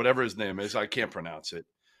 or whatever his name is, I can't pronounce it.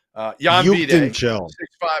 Jan Vide, 6'5"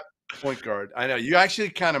 point guard. I know you actually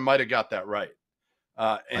kind of might have got that right.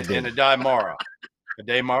 And Adai Mara,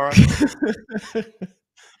 Adai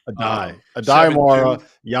Mara,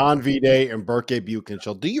 Jan Vide, and Berke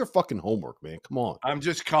Buchenschel. Do your fucking homework, man. Come on. I'm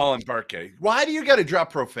just calling Berke. Why do you got to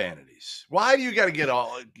drop profanities? Why do you got to get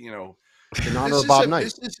all in honor of Bob Knight?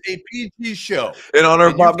 This is a PG show. In honor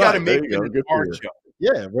of Bob Knight. Got to make it a hard show.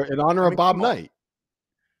 Yeah, we're in honor of Bob Knight.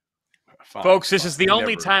 Fine, folks, this is the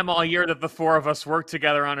only time all year that the 4 of us work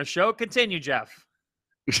together on a show. Continue, Jeff.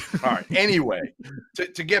 All right. Anyway,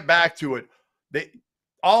 to get back to it,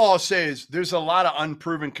 all I'll say is there's a lot of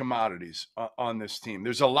unproven commodities on this team.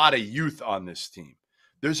 There's a lot of youth on this team.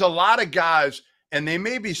 There's a lot of guys, and they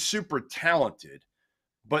may be super talented,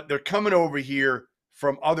 but they're coming over here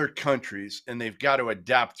from other countries, and they've got to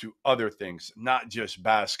adapt to other things, not just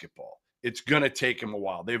basketball. It's going to take them a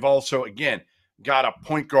while. They've also, again, got a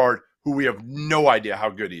point guard who we have no idea how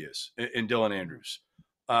good he is in Dylan Andrews.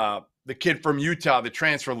 The kid from Utah, the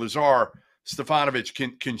transfer, Lazar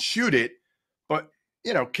Stefanovic, can shoot it, but,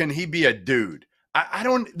 you know, can he be a dude? I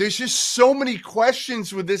don't – there's just so many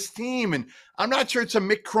questions with this team, and I'm not sure it's a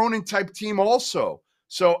Mick Cronin-type team also.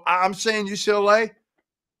 So I'm saying UCLA,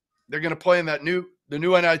 they're going to play in the new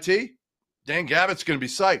NIT. Dan Gavitt's going to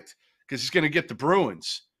be psyched because he's going to get the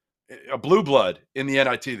Bruins, a blue blood in the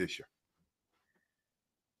NIT this year.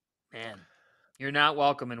 Man, you're not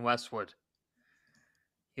welcome in Westwood.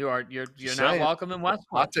 You're not welcome in Westwood.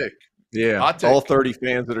 Hot take. Yeah, Hot take. all 30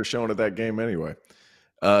 fans that are showing at that game anyway.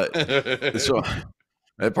 So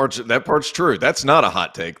that part's true. That's not a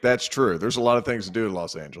hot take. That's true. There's a lot of things to do in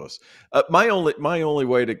Los Angeles. My only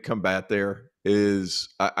way to combat there is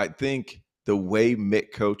I think the way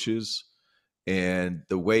Mick coaches and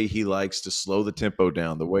the way he likes to slow the tempo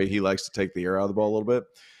down, the way he likes to take the air out of the ball a little bit.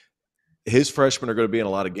 His freshmen are going to be in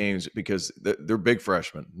a lot of games because they're big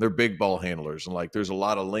freshmen. They're big ball handlers, and like there's a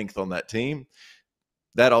lot of length on that team.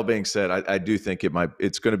 That all being said, I do think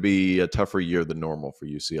it's going to be a tougher year than normal for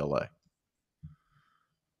UCLA.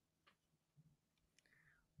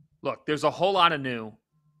 Look, there's a whole lot of new,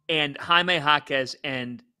 and Jaime Jaquez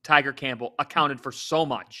and Tiger Campbell accounted for so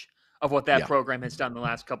much of what that program has done the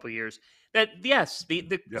last couple of years. That yes,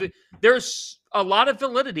 there's a lot of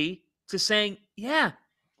validity to saying, yeah,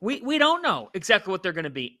 we don't know exactly what they're going to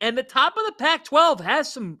be, and the top of the Pac-12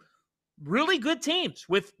 has some really good teams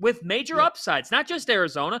with major upsides. Not just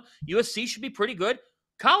Arizona. USC should be pretty good.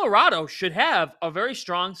 Colorado should have a very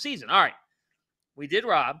strong season. All right, we did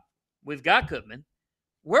Rob. We've got Goodman.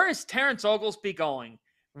 Where is Terrence Oglesby going?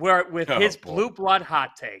 His blue blood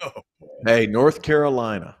hot take? Hey, North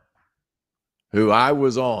Carolina, who I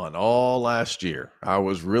was on all last year. I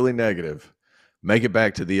was really negative. Make it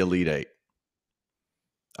back to the Elite Eight.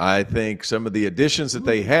 I think some of the additions that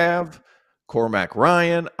they have, Cormac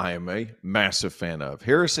Ryan, I am a massive fan of.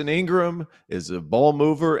 Harrison Ingram is a ball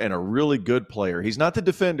mover and a really good player. He's not the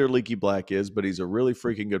defender Leaky Black is, but he's a really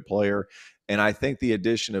freaking good player. And I think the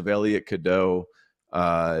addition of Elliot Cadeau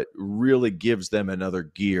really gives them another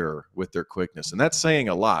gear with their quickness. And that's saying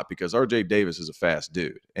a lot because RJ Davis is a fast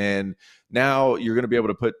dude. And now you're going to be able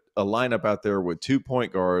to put a lineup out there with 2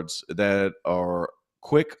 point guards that are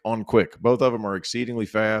quick on quick. Both of them are exceedingly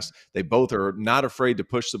fast. They both are not afraid to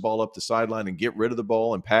push the ball up the sideline and get rid of the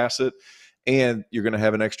ball and pass it. And you're going to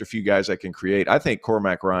have an extra few guys that can create. I think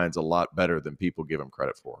Cormac Ryan's a lot better than people give him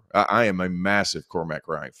credit for. I am a massive Cormac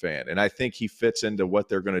Ryan fan, and I think he fits into what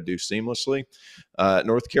they're going to do seamlessly.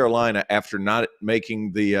 North Carolina, after not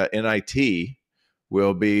making the NIT,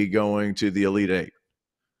 will be going to the Elite Eight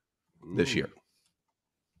this year.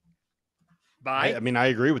 I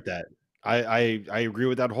agree with that. I agree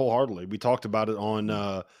with that wholeheartedly. We talked about it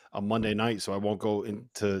on Monday night, so I won't go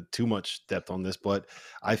into too much depth on this, but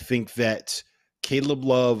I think that Caleb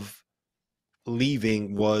Love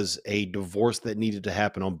leaving was a divorce that needed to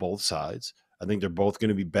happen on both sides. I think they're both going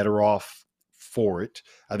to be better off for it.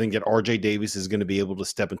 I think that RJ Davis is going to be able to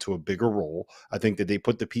step into a bigger role. I think that they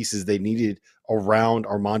put the pieces they needed around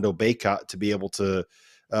Armando Bacot to be able to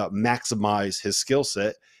maximize his skill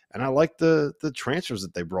set. And I like the transfers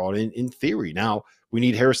that they brought in theory. Now, we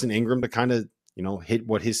need Harrison Ingram to kind of, hit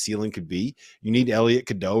what his ceiling could be. You need Elliot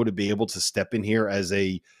Cadeau to be able to step in here as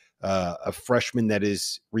a freshman that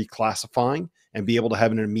is reclassifying and be able to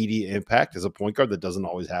have an immediate impact as a point guard. That doesn't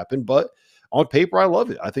always happen. But on paper, I love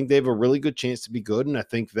it. I think they have a really good chance to be good. And I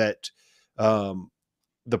think that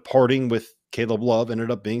the parting with Caleb Love ended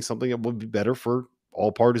up being something that would be better for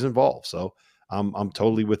all parties involved. So I'm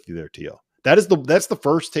totally with you there, T.O. That's the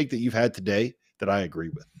first take that you've had today that I agree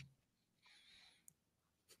with.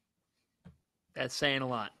 That's saying a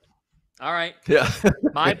lot. All right. Yeah.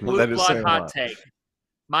 My blue blood hot take.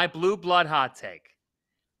 My blue blood hot take.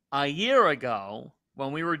 A year ago,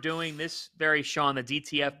 when we were doing this very show on the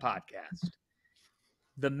DTF podcast,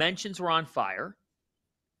 the mentions were on fire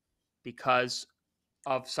because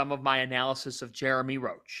of some of my analysis of Jeremy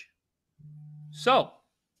Roach. So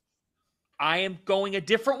I am going a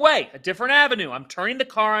different way, a different avenue. I'm turning the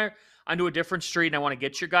car onto a different street, and I want to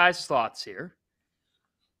get your guys' thoughts here.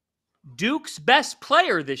 Duke's best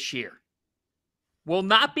player this year will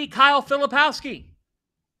not be Kyle Filipowski.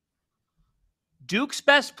 Duke's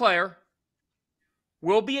best player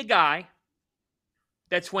will be a guy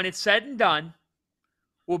that's, when it's said and done,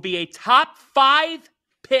 will be a top 5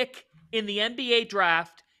 pick in the NBA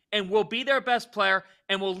draft and will be their best player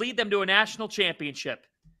and will lead them to a national championship.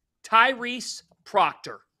 Tyrese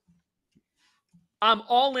Proctor. I'm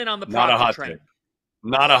all in on the Proctor train.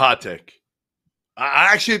 Not a hot take.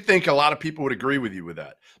 I actually think a lot of people would agree with you with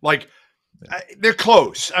that. Like, they're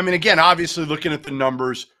close. I mean, again, obviously looking at the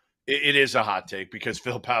numbers, it is a hot take because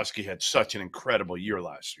Filipowski had such an incredible year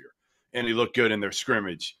last year, and he looked good in their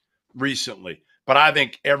scrimmage recently. But I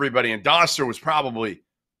think everybody, and Dauster was probably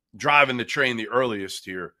driving the train the earliest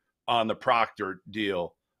here on the Proctor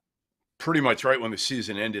deal, pretty much right when the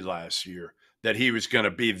season ended last year, that he was going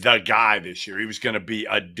to be the guy this year. He was going to be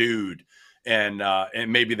a dude and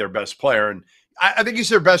maybe their best player. And I think he's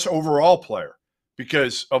their best overall player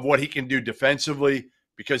because of what he can do defensively,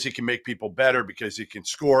 because he can make people better, because he can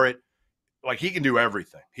score it. Like, he can do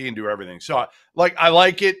everything. He can do everything. So, like, I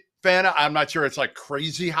like it, Fanta. I'm not sure it's like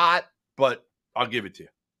crazy hot, but I'll give it to you.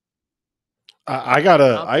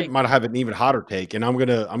 I might have an even hotter take, and I'm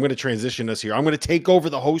gonna transition us here. I'm gonna take over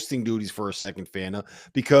the hosting duties for a second, Fanta,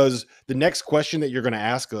 because the next question that you're gonna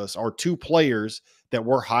ask us are 2 players that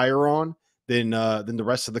we're higher on than the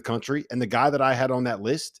rest of the country, and the guy that I had on that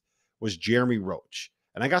list was Jeremy Roach.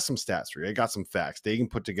 And I got some stats for you. I got some facts. They can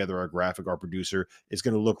put together a graphic. Our producer is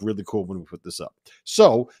going to look really cool when we put this up.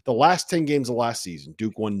 So the last 10 games of last season,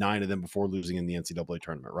 Duke won 9 of them before losing in the NCAA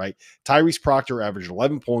tournament, right? Tyrese Proctor averaged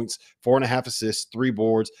 11 points, 4.5 assists, 3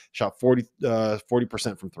 boards, shot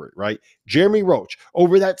 40% from 3, right? Jeremy Roach,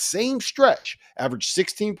 over that same stretch, averaged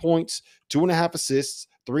 16 points, 2.5 assists,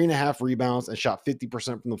 3.5 rebounds, and shot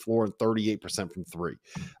 50% from the floor and 38% from 3.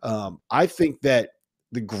 I think that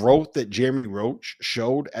the growth that Jeremy Roach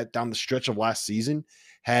showed down the stretch of last season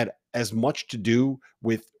had as much to do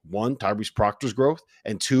with, 1, Tyrese Proctor's growth,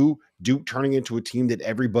 and 2, Duke turning into a team that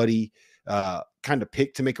everybody kind of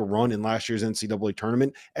picked to make a run in last year's NCAA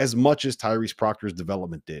tournament, as much as Tyrese Proctor's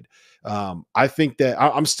development did. I think that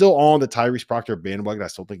I'm still on the Tyrese Proctor bandwagon. I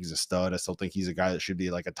still think he's a stud. I still think he's a guy that should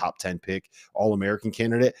be like a top 10 pick, All-American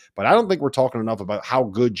candidate. But I don't think we're talking enough about how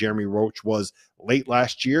good Jeremy Roach was late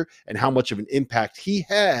last year and how much of an impact he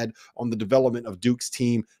had on the development of Duke's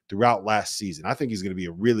team throughout last season. I think he's going to be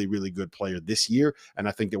a really, really good player this year, and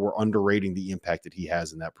I think that we're underrating the impact that he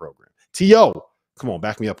has in that program. T.O., come on,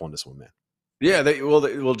 back me up on this one, man. Yeah,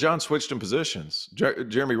 John switched in positions.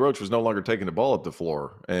 Jeremy Roach was no longer taking the ball up the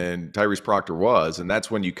floor, and Tyrese Proctor was, and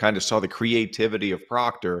that's when you kind of saw the creativity of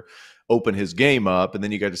Proctor open his game up, and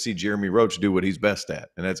then you got to see Jeremy Roach do what he's best at,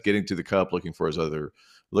 and that's getting to the cup, looking for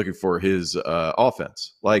his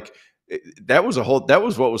offense. Like, that was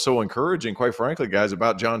what was so encouraging, quite frankly, guys,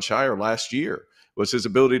 about John Shire last year, was his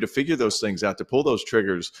ability to figure those things out, to pull those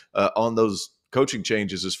triggers on those coaching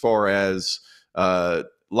changes as far as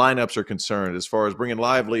lineups are concerned, as far as bringing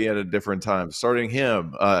Lively in at different times, starting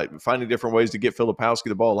him, finding different ways to get Filipowski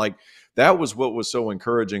the ball. Like, that was what was so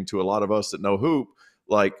encouraging to a lot of us that know hoop,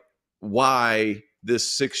 like why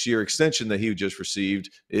this 6-year extension that he just received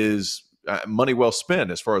is money well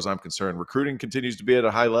spent as far as I'm concerned. Recruiting continues to be at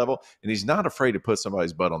a high level, and he's not afraid to put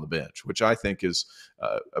somebody's butt on the bench, which I think is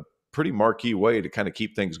a pretty marquee way to kind of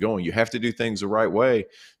keep things going. You have to do things the right way,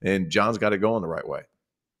 and John's got it going the right way.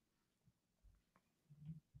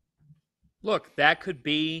 Look, that could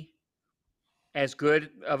be as good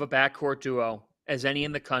of a backcourt duo as any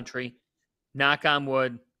in the country. Knock on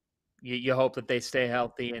wood. You hope that they stay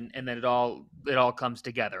healthy and that it all comes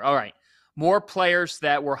together. All right. More players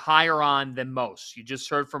that were higher on than most. You just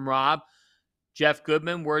heard from Rob. Jeff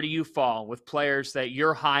Goodman, where do you fall with players that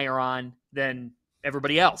you're higher on than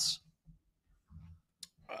everybody else?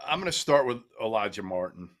 I'm going to start with Elijah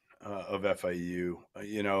Martin of FIU.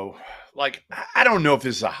 I don't know if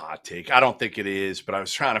this is a hot take. I don't think it is, but I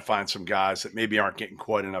was trying to find some guys that maybe aren't getting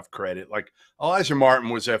quite enough credit. Like, Elijah Martin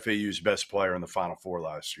was FAU's best player in the Final Four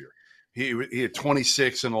last year. He had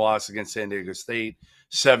 26 in the loss against San Diego State,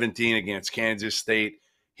 17 against Kansas State.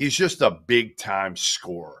 He's just a big-time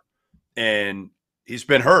scorer. And he's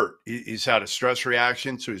been hurt. He's had a stress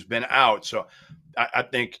reaction, so he's been out. So I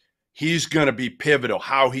think he's going to be pivotal,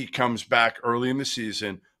 how he comes back early in the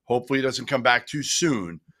season. Hopefully he doesn't come back too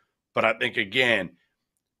soon. But I think, again,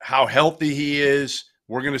 how healthy he is,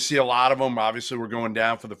 we're going to see a lot of them. Obviously, we're going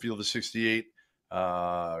down for the Field of 68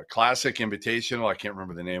 Classic Invitational. I can't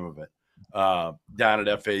remember the name of it. Down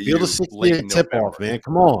at FAU. Field of 68 tip-off, man.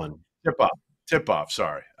 Come on. Tip-off.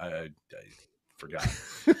 Sorry. I forgot.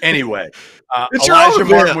 Anyway, it's Elijah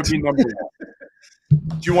Martin would be number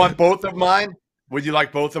 1. Do you want both of mine? Would you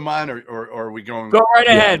like both of mine, or are we going? Go right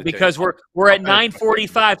ahead, because we're at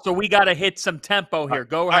 9:45, so we got to hit some tempo here.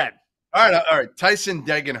 Go ahead. All right. Tyson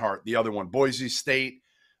Degenhart, the other one, Boise State.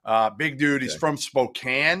 Big dude. He's from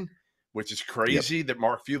Spokane, which is crazy that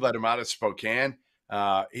Mark Few let him out of Spokane.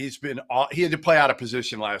 He had to play out of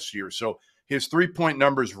position last year. So his 3-point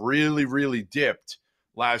numbers really, really dipped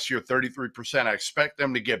last year, 33%. I expect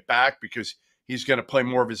them to get back because he's going to play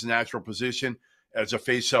more of his natural position as a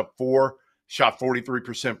face-up 4. Shot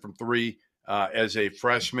 43% from 3 as a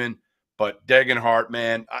freshman. But Degenhart,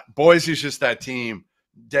 man, Boise's just that team.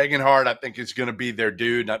 Degenhart, I think, is going to be their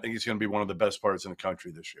dude, and I think he's going to be one of the best players in the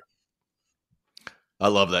country this year. I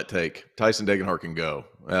love that take. Tyson Degenhart can go.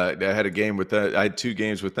 I had a game with that. I had 2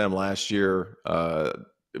 games with them last year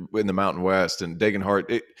in the Mountain West, and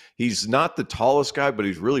Degenhart, he's not the tallest guy, but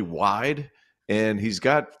he's really wide, and he's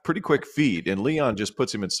got pretty quick feet, and Leon just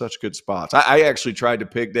puts him in such good spots. I actually tried to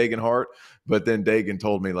pick Degenhart, but then Dagan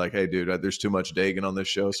told me, like, hey, dude, there's too much Dagan on this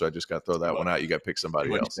show, so I just got to throw that one out. You got to pick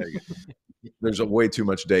somebody else. There's way too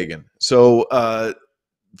much Dagan. So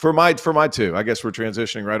for my 2, I guess we're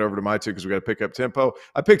transitioning right over to my 2 because we got to pick up tempo.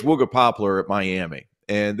 I picked Wooga Poplar at Miami,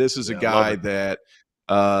 and this is a guy that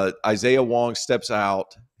Isaiah Wong steps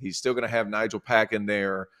out. He's still going to have Nigel Pack in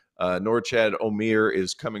there. Norchad Omir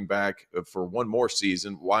is coming back for one more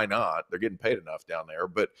season. Why not? They're getting paid enough down there.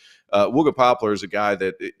 But Wooga Poplar is a guy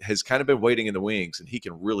that has kind of been waiting in the wings, and he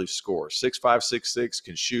can really score. 6'5", 6'6",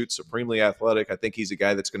 can shoot, supremely athletic. I think he's a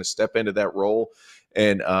guy that's going to step into that role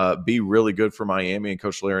and be really good for Miami and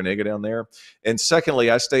Coach Larinaga down there. And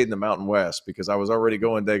secondly, I stayed in the Mountain West because I was already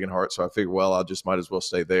going Degenhart, so I figured, well, I just might as well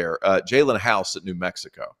stay there. Jalen House at New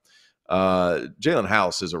Mexico. Jalen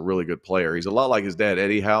House is a really good player. He's a lot like his dad,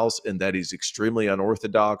 Eddie House, in that he's extremely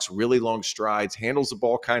unorthodox, really long strides, handles the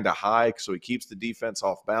ball kind of high, so he keeps the defense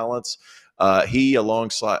off balance. He,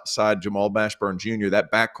 alongside Jamal Mashburn Jr.,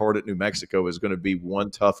 that backcourt at New Mexico is going to be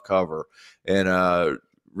one tough cover. And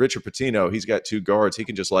Richard Pitino, he's got 2 guards. He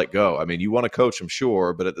can just let go. I mean, you want to coach him,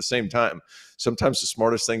 sure, but at the same time, sometimes the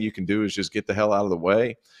smartest thing you can do is just get the hell out of the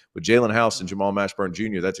way. With Jalen House and Jamal Mashburn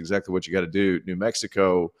Jr., that's exactly what you got to do. New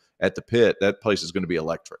Mexico at the Pit, that place is going to be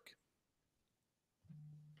electric.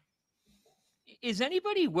 Is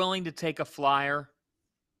anybody willing to take a flyer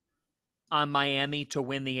on Miami to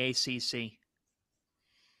win the ACC?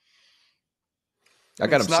 I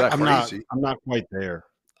got him second. I'm not quite there.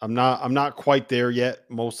 I'm not quite there yet,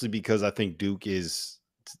 mostly because I think Duke is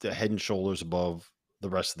the head and shoulders above the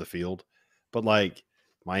rest of the field. But like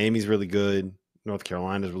Miami's really good, North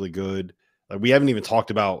Carolina's really good. Like we haven't even talked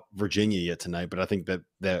about Virginia yet tonight, but I think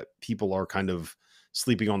that people are kind of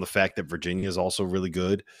sleeping on the fact that Virginia is also really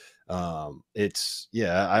good. I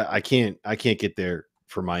can't get there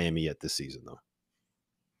for Miami yet this season though.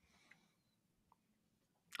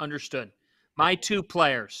 Understood. My 2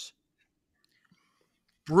 players.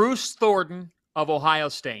 Bruce Thornton of Ohio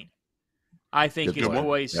State, I think, is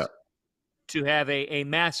poised to have a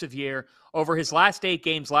massive year. Over his last 8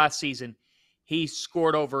 games last season, he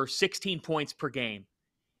scored over 16 points per game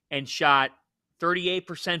and shot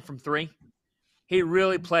 38% from 3. He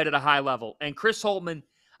really played at a high level. And Chris Holtmann,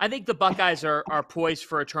 I think the Buckeyes are poised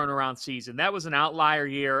for a turnaround season. That was an outlier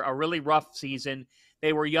year, a really rough season.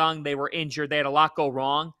 They were young. They were injured. They had a lot go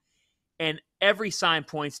wrong. And every sign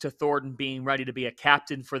points to Thornton being ready to be a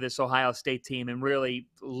captain for this Ohio State team and really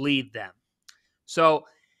lead them. So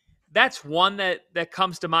that's one that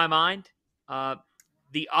comes to my mind.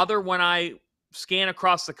 The other, when I scan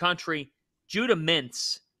across the country, Judah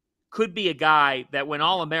Mintz could be a guy that when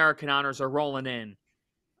All-American honors are rolling in,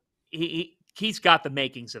 he's got the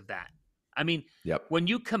makings of that. I mean, when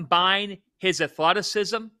you combine his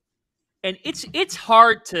athleticism, and it's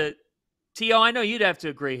hard to, T.O., I know you'd have to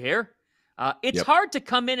agree here. It's hard to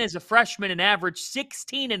come in as a freshman and average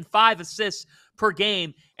 16 and 5 assists per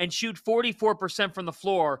game and shoot 44% from the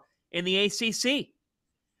floor in the ACC.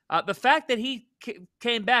 The fact that he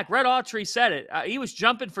came back, Red Autry said it. He was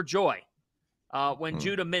jumping for joy when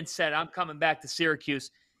Judah Mintz said, I'm coming back to Syracuse.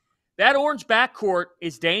 That orange backcourt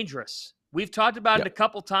is dangerous. We've talked about it a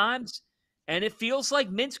couple times, and it feels like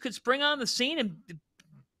Mintz could spring on the scene and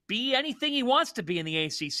be anything he wants to be in the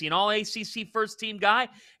ACC, an all-ACC first-team guy,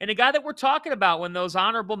 and a guy that we're talking about when those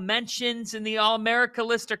honorable mentions in the All-America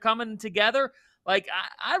list are coming together. Like,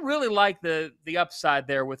 I really like the upside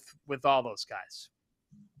there with all those guys.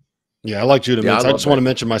 Yeah, I like Judah Mintz. I just want to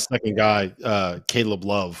mention my second guy, Caleb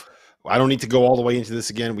Love. I don't need to go all the way into this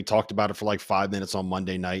again. We talked about it for like 5 minutes on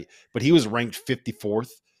Monday night, but he was ranked 54th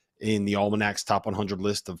in the Almanac's top 100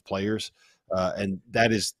 list of players. And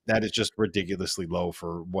that is just ridiculously low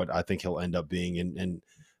for what I think he'll end up being. And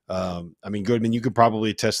I mean, Goodman, you could probably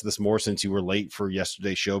attest to this more since you were late for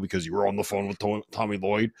yesterday's show because you were on the phone with Tommy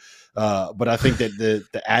Lloyd. But I think that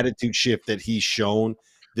the attitude shift that he's shown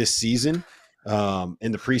this season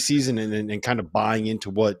in the preseason and kind of buying into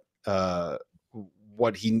what the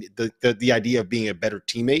idea of being a better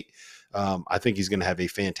teammate. I think he's going to have a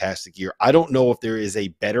fantastic year. I don't know if there is a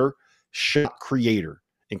better shot creator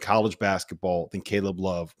in college basketball than Caleb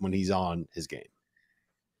Love when he's on his game.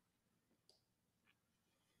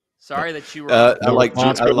 Sorry that you were.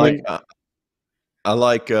 I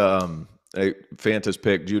like Fanta's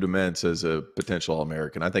pick, Judah Mintz, as a potential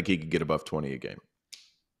All-American. I think he could get above 20 a game.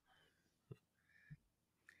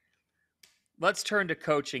 Let's turn to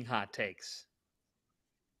coaching hot takes.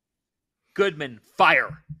 Goodman,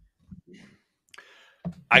 fire.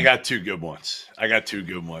 I got two good ones. I'm going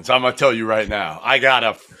to tell you right now. I got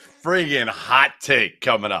a friggin' hot take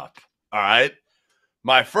coming up. All right.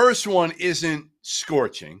 My first one isn't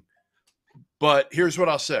scorching, but here's what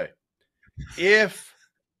I'll say. If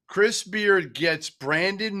Chris Beard gets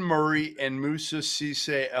Brandon Murray and Musa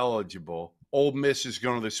Cisse eligible, Ole Miss is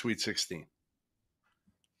going to the Sweet 16.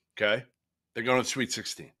 Okay? They're going to the Sweet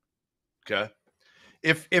 16. Okay?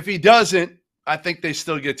 If he doesn't, I think they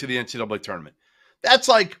still get to the NCAA tournament. That's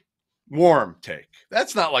like warm take.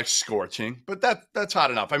 That's not like scorching, but that's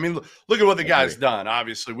hot enough. I mean, look at what the guy's done.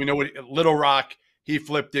 Obviously, we know what Little Rock, he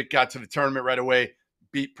flipped it, got to the tournament right away,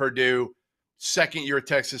 beat Purdue. Second year at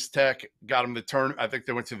Texas Tech, got him the tournament. I think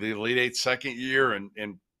they went to the Elite Eight second year and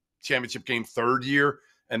championship game third year.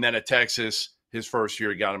 And then at Texas, his first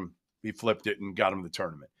year, he flipped it and got him the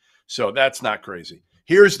tournament. So that's not crazy.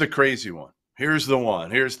 Here's the crazy one. Here's the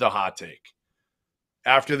hot take.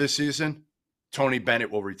 After this season, Tony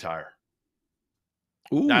Bennett will retire.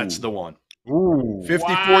 Ooh. That's the one. Ooh.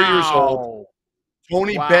 54 years old.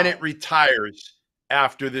 Tony Bennett retires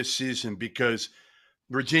after this season because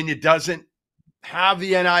Virginia doesn't have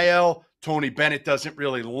the NIL. Tony Bennett doesn't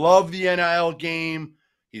really love the NIL game.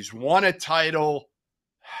 He's won a title.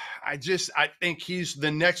 I think he's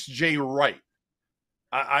the next Jay Wright.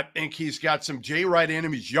 I think he's got some Jay Wright in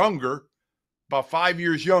him. He's younger, about 5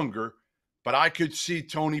 years younger. But I could see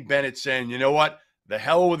Tony Bennett saying, you know what? The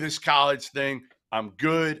hell with this college thing. I'm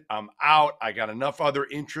good. I'm out. I got enough other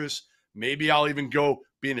interests. Maybe I'll even go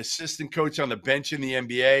be an assistant coach on the bench in the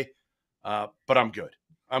NBA. But I'm good.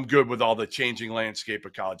 I'm good with all the changing landscape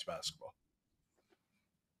of college basketball.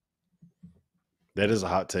 That is a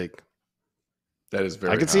hot take. That is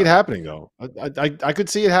very. I could see it happening, though. I could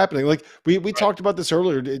see it happening. Like we talked about this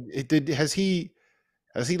earlier.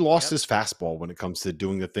 Has he lost his fastball when it comes to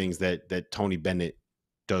doing the things that Tony Bennett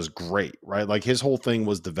does great, right? Like his whole thing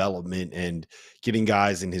was development and getting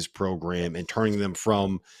guys in his program and turning them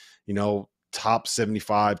from, top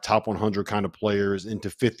 75, top 100 kind of players into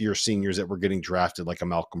fifth-year seniors that were getting drafted like a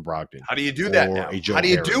Malcolm Brogdon. How do you do that now? How do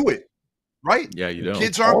you do it? Right? Yeah, you don't.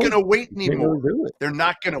 Kids aren't going to wait anymore. They're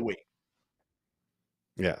not going to wait.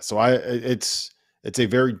 Yeah, so it's a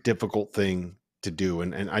very difficult thing to do.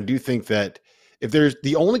 And I do think that if there's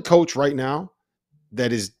the only coach right now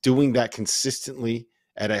that is doing that consistently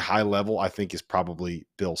at a high level, I think is probably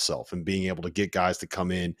Bill Self and being able to get guys to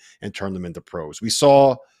come in and turn them into pros. We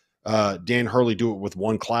saw Dan Hurley do it with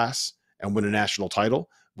one class and win a national title.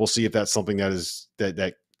 We'll see if that's something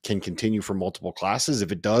that can continue for multiple classes.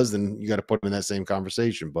 If it does, then you got to put him in that same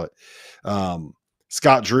conversation. But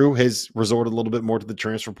Scott Drew has resorted a little bit more to the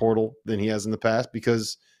transfer portal than he has in the past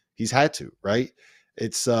because he's had to, right?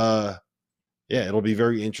 It's it'll be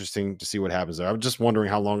very interesting to see what happens there. I'm just wondering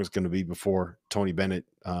how long it's going to be before Tony Bennett,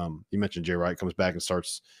 you mentioned Jay Wright, comes back and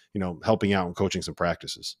starts, helping out and coaching some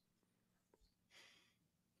practices.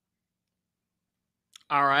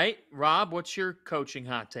 All right, Rob, what's your coaching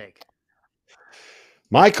hot take?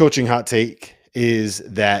 My coaching hot take is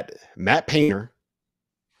that Matt Payne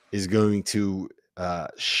is going to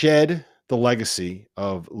shed the legacy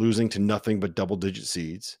of losing to nothing but double-digit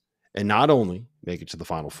seeds and not only make it to the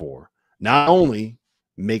Final Four, not only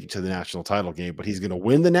make it to the national title game, but he's going to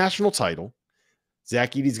win the national title.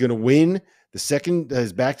 Zach Edey's going to win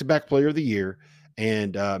his back-to-back player of the year.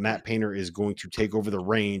 And Matt Payne is going to take over the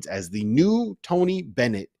reins as the new Tony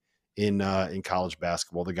Bennett in college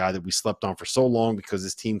basketball, the guy that we slept on for so long because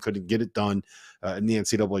his team couldn't get it done in the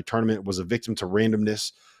NCAA tournament, was a victim to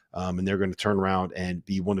randomness. And they're going to turn around and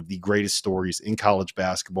be one of the greatest stories in college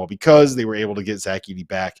basketball because they were able to get Zach Edey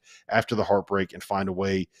back after the heartbreak and find a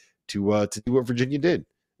way to do what Virginia did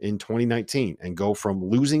in 2019 and go from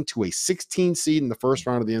losing to a 16 seed in the first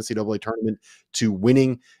round of the NCAA tournament to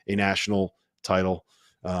winning a national title.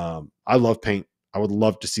 I love Payne. I would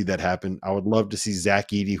love to see that happen. I would love to see Zach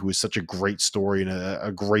Edey, who is such a great story and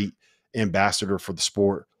a great ambassador for the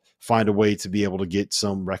sport, find a way to be able to get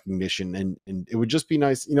some recognition. And it would just be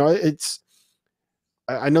nice.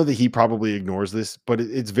 I know that he probably ignores this, but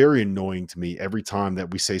it's very annoying to me every time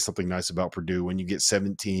that we say something nice about Purdue when you get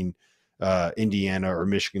 17 Indiana or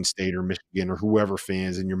Michigan State or Michigan or whoever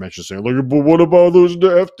fans in your mention saying, like, but what about those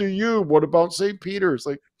FDU? What about St. Peter's?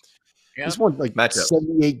 Like, he's won like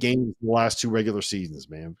 78 games in the last 2 regular seasons,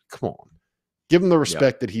 man. Come on. Give him the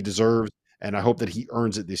respect that he deserves, and I hope that he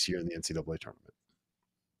earns it this year in the NCAA tournament.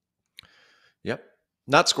 Yep.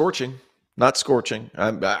 Not scorching. Not scorching.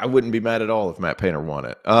 I wouldn't be mad at all if Matt Painter won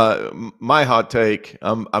it. My hot take,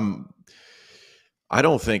 I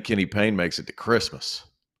don't think Kenny Payne makes it to Christmas.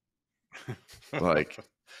 Like,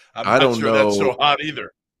 I don't know. That's so hot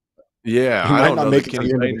either. Yeah, he I might don't not know make that it to Kenny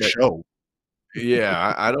the end Payne of the show.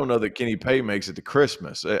 Yeah, I don't know that Kenny Payne makes it to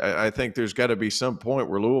Christmas. I think there's got to be some point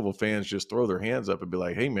where Louisville fans just throw their hands up and be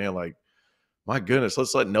like, hey, man, like, my goodness,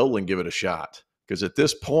 let's let Nolan give it a shot. Because at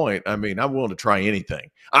this point, I mean, I'm willing to try anything.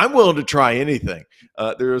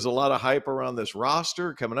 There is a lot of hype around this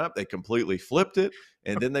roster coming up. They completely flipped it,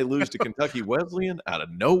 and then they lose to Kentucky Wesleyan out of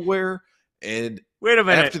nowhere. And wait a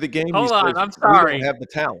minute. After the game, hold on. says, I'm sorry. We don't have the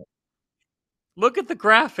talent. Look at the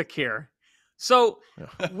graphic here. So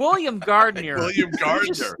William Gardner. William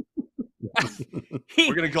Gardner.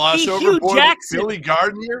 We're going to gloss Hugh over Jackson. Billy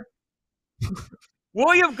Gardner.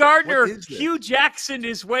 William Gardner, Hugh Jackson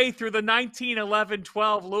his way through the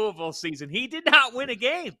 1911-12 Louisville season. He did not win a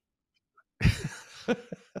game.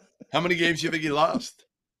 How many games do you think he lost?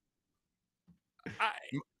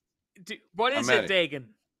 What is it, Dagan?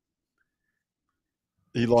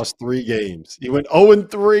 He lost 3 games. He went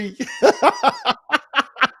 0-3.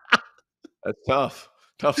 That's tough.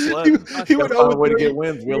 Tough sled. He went 0-3. Way to get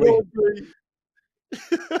wins, Willie.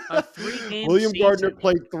 A 3-game William season. Gardner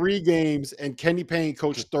played 3 games, and Kenny Payne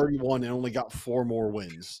coached 31 and only got 4 more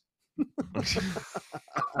wins.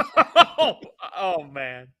 oh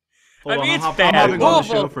man. Hold on, it's I'm bad. hopping on the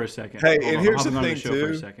show for a second. Hey, Hold and on, here's I'm the hopping thing, on the show too.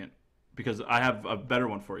 for a second, because I have a better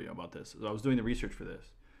one for you about this. So I was doing the research for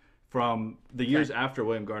this. From the years after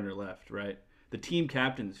William Gardner left, right? The team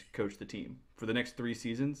captains coached the team for the next 3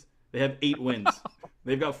 seasons. They have 8 wins.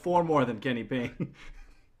 They've got 4 more than Kenny Payne.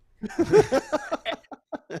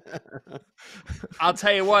 I'll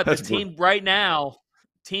tell you what, the team right now,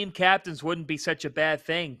 team captains wouldn't be such a bad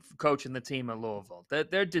thing coaching the team at Louisville.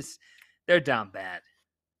 They're down bad.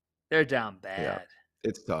 They're down bad. Yeah,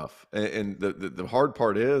 it's tough. And the hard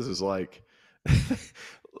part is like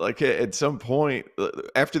like at some point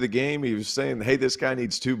after the game, he was saying, hey, this guy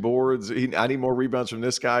needs 2 boards. I need more rebounds from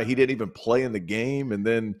this guy. He didn't even play in the game. And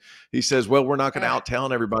then he says, well, we're not going to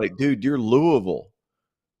out-talent everybody. Dude, you're Louisville.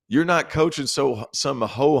 You're not coaching some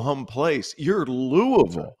ho-hum place. You're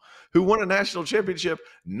Louisville, who won a national championship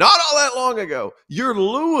not all that long ago. You're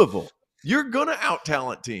Louisville. You're going to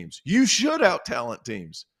out-talent teams. You should out-talent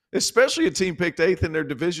teams, especially a team picked 8th in their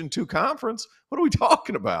Division II conference. What are we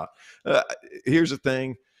talking about? Here's the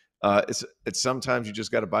thing. It's sometimes you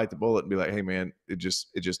just got to bite the bullet and be like, hey, man, it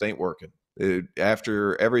just ain't working.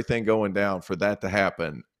 After everything going down, for that to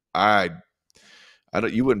happen,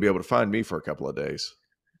 you wouldn't be able to find me for a couple of days.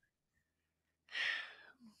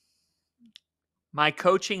 My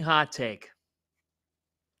coaching hot take.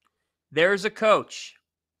 There's a coach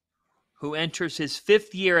who enters his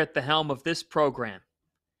 5th year at the helm of this program.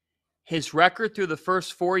 His record through the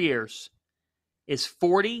first 4 years is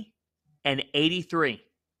 40-83.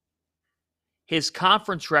 His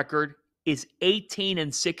conference record is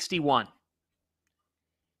 18-61.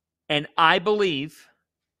 And I believe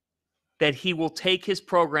that he will take his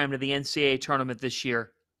program to the NCAA tournament this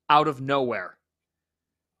year out of nowhere.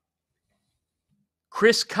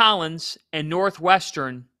 Chris Collins and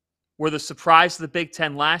Northwestern were the surprise of the Big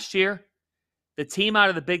Ten last year. The team out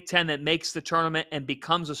of the Big Ten that makes the tournament and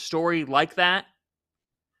becomes a story like that,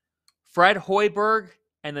 Fred Hoiberg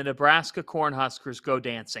and the Nebraska Cornhuskers go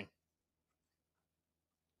dancing.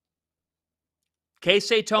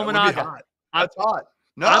 Keisei Tominaga. That's hot.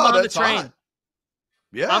 No, I'm on that's the train. hot.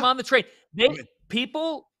 Yeah. I'm on the train.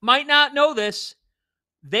 People might not know this.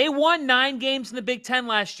 They won 9 games in the Big Ten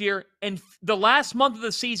last year, and the last month of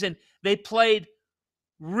the season, they played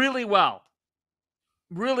really well.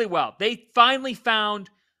 Really well. They finally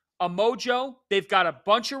found a mojo. They've got a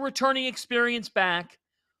bunch of returning experience back.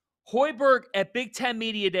 Hoiberg at Big Ten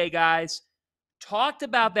Media Day, guys, talked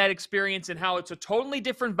about that experience and how it's a totally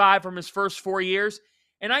different vibe from his first 4 years.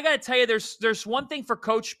 And I got to tell you, there's one thing for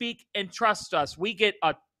coach speak, and trust us, we get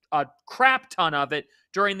a crap ton of it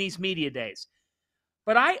during these media days.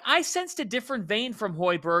 But I sensed a different vein from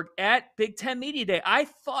Hoiberg at Big Ten Media Day. I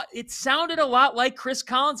thought it sounded a lot like Chris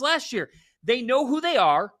Collins last year. They know who they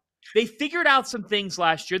are. They figured out some things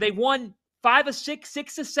last year. They won 5 of 6,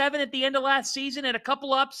 6 of 7 at the end of last season, and a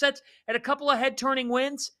couple of upsets, and a couple of head-turning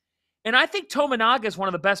wins. And I think Tominaga is one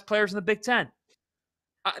of the best players in the Big Ten.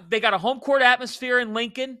 They got a home court atmosphere in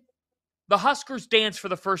Lincoln. The Huskers dance for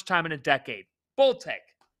the first time in a decade. Bold take.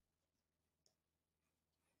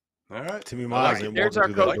 All right. Timmy Miles ain't There's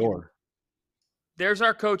walking through that door. There's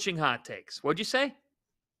our coaching hot takes. What'd you say?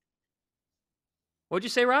 What'd you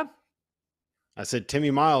say, Rob? I said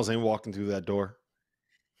Timmy Miles ain't walking through that door.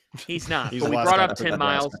 He's not. He's But the we last brought guy up to Tim the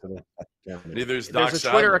Miles. Neither is Doc There's a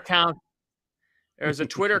Twitter Sadler. account. There's a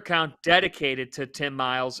Twitter account dedicated to Tim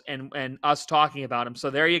Miles and us talking about him. So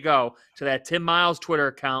there you go, to that Tim Miles Twitter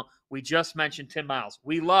account. We just mentioned Tim Miles.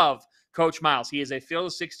 We love Coach Miles. He is a Field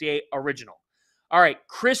of 68 original. All right,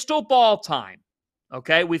 crystal ball time.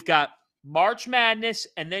 Okay, we've got March Madness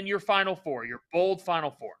and then your Final Four, your bold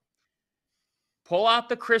Final Four. Pull out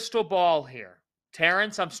the crystal ball here.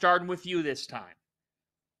 Terrence, I'm starting with you this time.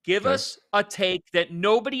 Give us a take that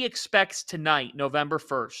nobody expects tonight, November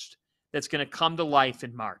 1st, that's going to come to life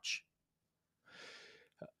in March.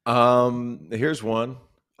 Here's one.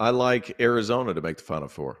 I like Arizona to make the Final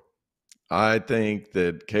Four. I think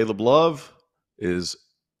that Caleb Love is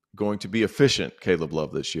going to be efficient, Caleb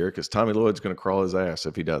Love, this year, because Tommy Lloyd's going to crawl his ass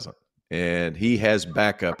if he doesn't. And he has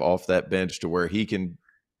backup off that bench to where he can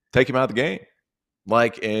take him out of the game.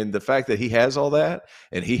 And the fact that he has all that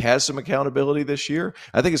and he has some accountability this year,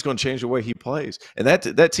 I think it's going to change the way he plays. And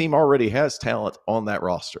that team already has talent on that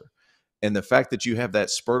roster. And the fact that you have that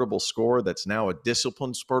spurtable score that's now a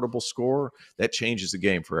disciplined spurtable score, that changes the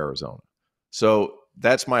game for Arizona. So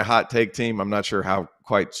that's my hot take team. I'm not sure how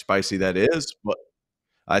quite spicy that is, but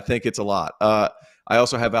I think it's a lot. I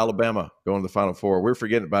also have Alabama going to the Final Four. We're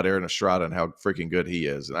forgetting about Aaron Estrada and how freaking good he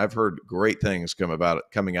is. And I've heard great things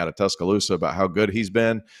coming out of Tuscaloosa about how good he's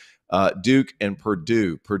been. Duke and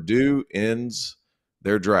Purdue. Purdue ends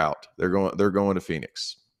their drought. They're going to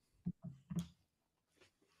Phoenix.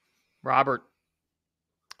 Robert.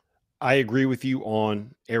 I agree with you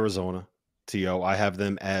on Arizona, T.O. I have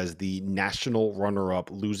them as the national runner-up,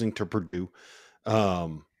 losing to Purdue.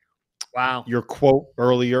 Wow. Your quote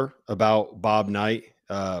earlier about Bob Knight,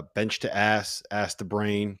 bench to ass to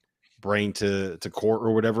brain to court,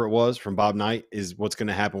 or whatever it was from Bob Knight, is what's going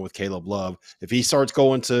to happen with Caleb Love. If he starts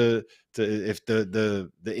going if the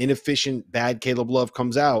inefficient bad Caleb Love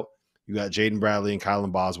comes out, you got Jaden Bradley and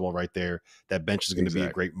Kylan Boswell right there. That bench is going to be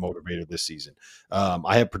a great motivator this season.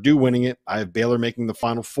 I have Purdue winning it. I have Baylor making the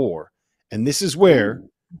Final Four. And this is where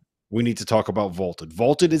we need to talk about Vaulted.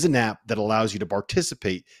 Vaulted is an app that allows you to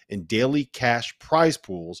participate in daily cash prize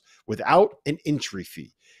pools without an entry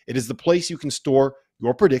fee. It is the place you can store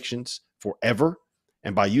your predictions forever.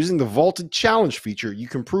 And by using the Vaulted Challenge feature, you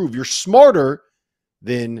can prove you're smarter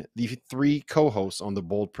than the 3 co-hosts on the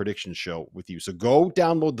Bold Prediction Show with you. So go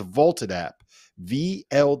download the Vaulted app, VLTED,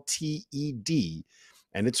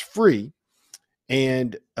 and it's free.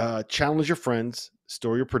 And challenge your friends,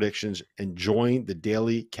 store your predictions, and join the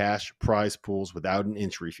daily cash prize pools without an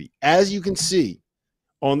entry fee. As you can see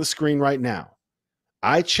on the screen right now,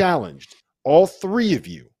 I challenged all 3 of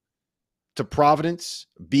you to Providence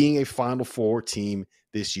being a Final Four team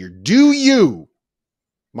this year. Do you,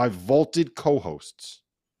 my vaulted co-hosts,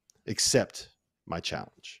 accept my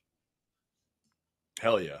challenge?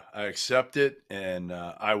 Hell yeah. I accept it, and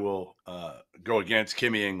I will go against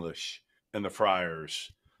Kimmy English and the Friars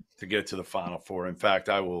to get to the Final Four. In fact,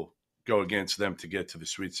 I will go against them to get to the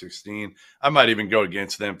Sweet 16. I might even go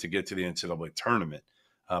against them to get to the NCAA Tournament.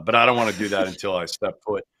 But I don't want to do that until I step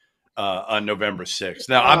foot on November 6th.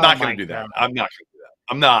 Now, I'm not going to do that. I'm not going to do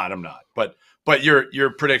that. I'm not. But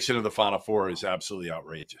your prediction of the Final Four is absolutely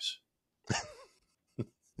outrageous.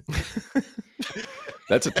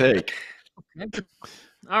 That's a take.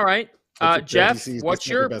 All right. Jeff, what's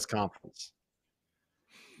your best conference?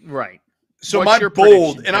 Right. So what's my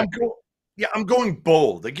bold, and I'm going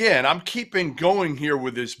bold. Again, I'm keeping going here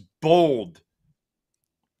with this bold,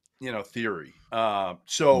 theory.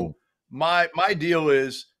 So my deal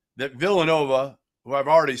is that Villanova, who I've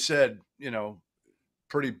already said,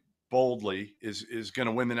 pretty boldly is going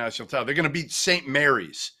to win the national title. They're going to beat St.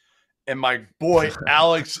 Mary's and my boy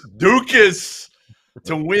Alex Dukas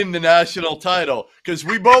to win the national title. Because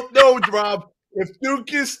we both know, Rob, if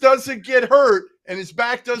Dukas doesn't get hurt and his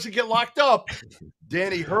back doesn't get locked up,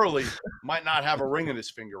 Danny Hurley might not have a ring in his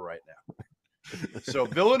finger right now. So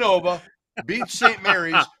Villanova beats St.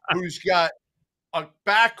 Mary's, who's got a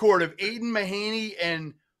backcourt of Aiden Mahaney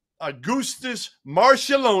and Augustus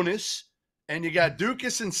Marcialonis, and you got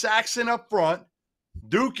Dukas and Saxon up front.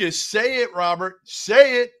 Dukas, say it, Robert,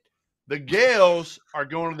 say it. The Gales are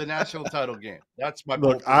going to the national title game. That's my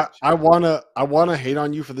look. I wanna hate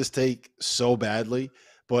on you for this take so badly,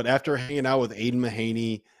 but after hanging out with Aiden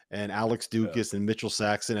Mahaney and Alex Dukas and Mitchell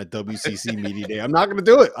Saxon at WCC Media Day, I'm not gonna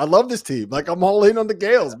do it. I love this team. Like, I'm all in on the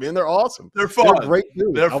Gales, man. They're awesome. They're fun. They're great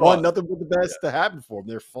dudes. They're I fun. want nothing but the best to happen for them.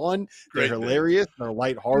 They're fun. Great they're hilarious. They're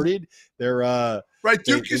lighthearted. They're right.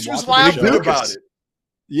 Dukas was laughing laughing about it.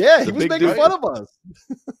 Yeah, he was making fun of us.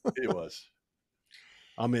 He was.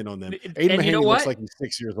 I'm in on them. Aiden And you know Mahaney looks what? like he's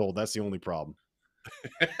 6 years old. That's the only problem.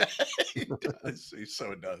 He does. He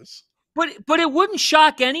so does. But it wouldn't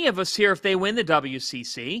shock any of us here if they win the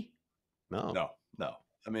WCC. No.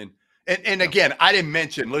 I mean, and again, I didn't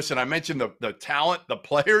mention. Listen, I mentioned the talent, the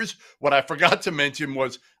players. What I forgot to mention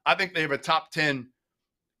was I think they have a top 10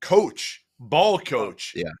 ball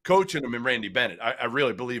coach, coaching them in Randy Bennett. I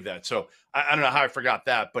really believe that. So I don't know how I forgot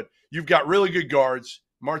that, but you've got really good guards.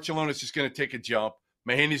 Marcellonis is going to take a jump.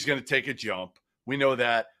 Mahaney's going to take a jump. We know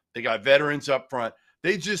that. They got veterans up front.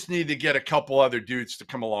 They just need to get a couple other dudes to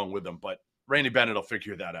come along with them, but Randy Bennett will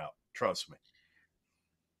figure that out. Trust me.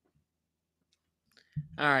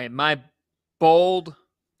 All right, my bold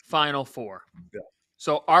Final Four. Yeah.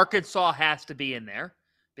 So Arkansas has to be in there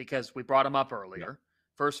because we brought them up earlier.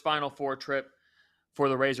 Yeah. First Final Four trip for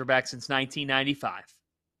the Razorbacks since 1995.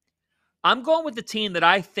 I'm going with the team that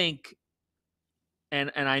I think,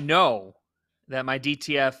 and I know that my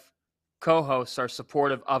DTF co-hosts are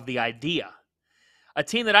supportive of the idea. A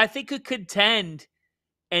team that I think could contend,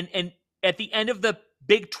 and at the end of the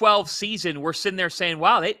Big 12 season, we're sitting there saying,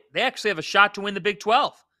 wow, they actually have a shot to win the Big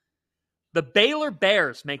 12. The Baylor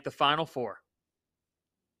Bears make the Final Four.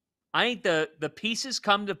 I think the pieces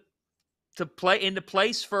come to play into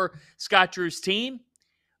place for Scott Drew's team.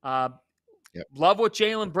 Love what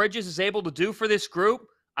Jalen Bridges is able to do for this group.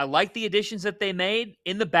 I like the additions that they made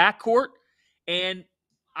in the backcourt. And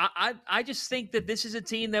I just think that this is a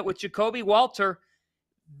team that with Jacoby Walter,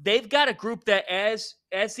 they've got a group that as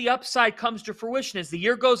the upside comes to fruition, as the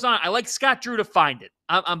year goes on, I like Scott Drew to find it.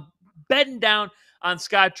 I'm betting down on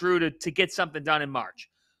Scott Drew to get something done in March.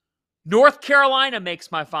 North Carolina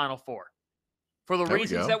makes my Final Four for the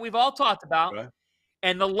reasons that we've all talked about. Okay.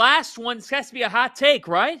 And the last one, this has to be a hot take,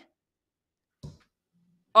 right?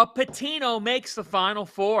 A Patino makes the Final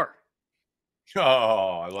Four.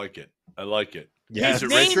 Oh, I like it. I like it. Yes. His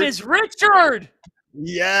name is Richard.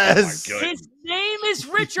 Yes. Oh his name is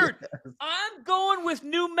Richard. Yes. I'm going with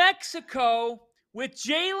New Mexico with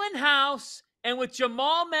Jalen House and with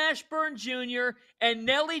Jamal Mashburn Jr. and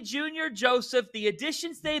Nelly Jr. Joseph. The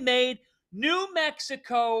additions they made, New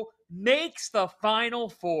Mexico makes the Final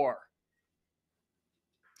Four.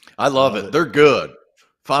 I love it. They're good.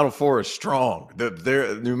 Final Four is strong.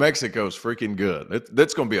 New Mexico's freaking good.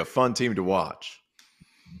 That's going to be a fun team to watch.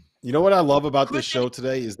 You know what I love about this show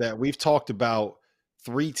today is that we've talked about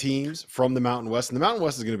 3 teams from the Mountain West, and the Mountain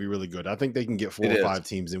West is going to be really good. I think they can get 4 or 5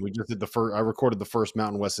 teams, and we just did I recorded the first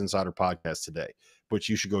Mountain West Insider podcast today, which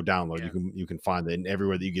you should go download. Yeah. You can find it in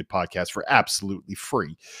everywhere that you get podcasts for absolutely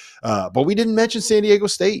free. But we didn't mention San Diego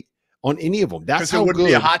State on any of them. That's how it wouldn't good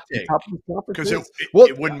be a hot take. Because it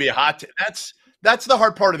wouldn't be a hot take. That's the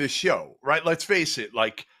hard part of this show, right? Let's face it.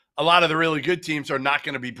 Like, a lot of the really good teams are not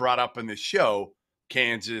going to be brought up in this show.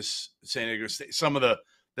 Kansas, San Diego State, some of the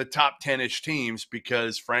top 10-ish teams,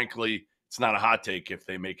 because frankly, it's not a hot take if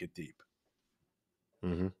they make it deep.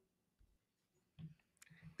 Mm-hmm.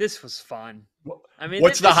 This was fun. I mean,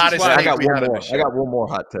 what's the hottest take we had on the show? I got one more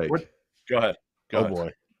hot take. Go ahead. Go ahead.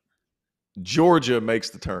 Boy. Georgia makes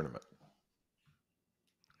the tournament.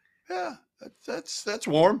 Yeah, that's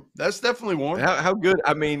warm. That's definitely warm. How good?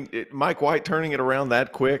 I mean, Mike White turning it around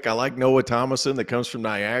that quick. I like Noah Thomason that comes from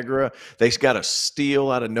Niagara. They got a steal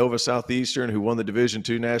out of Nova Southeastern, who won the Division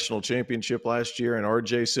II national championship last year, and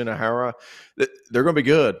RJ Sinahara. They're going to be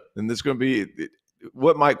good, and this is going to be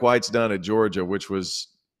what Mike White's done at Georgia, which was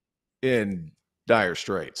in dire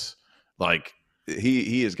straits. Like,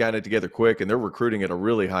 he has gotten it together quick, and they're recruiting at a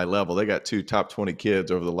really high level. They got 2 top 20 kids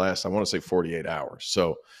over the last, I want to say, 48 hours.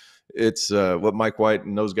 So it's what Mike White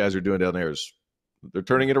and those guys are doing down there is they're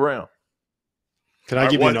turning it aroround. Can I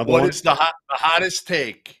give you another one? What is the hottest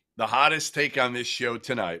take? The hottest take on this show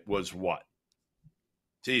tonight was what?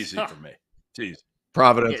 It's easy for me. It's easy.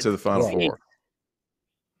 Providence to the Final Four.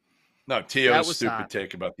 No, T.O.'s stupid hot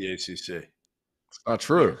take about the ACC. It's not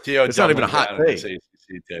true. It's not even a hot take.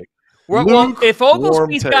 Well, if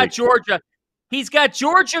Oglesby's got Georgia, he's got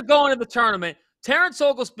Georgia going to the tournament. Terrence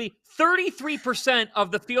Oglesby, 33% of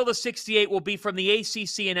the field of 68 will be from the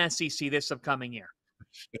ACC and SEC this upcoming year.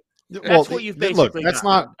 That's what you've basically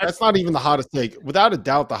got. That's not even the hottest take. Without a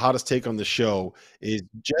doubt, the hottest take on the show is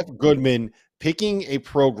Jeff Goodman picking a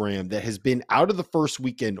program that has been out of the first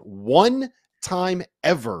weekend one time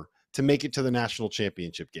ever to make it to the national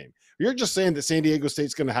championship game. You're just saying that San Diego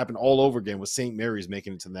State's going to happen all over again with St. Mary's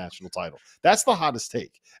making it to the national title. That's the hottest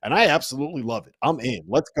take, and I absolutely love it. I'm in.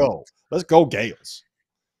 Let's go. Let's go, Gales.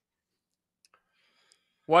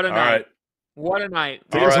 What a All night. right. What a night.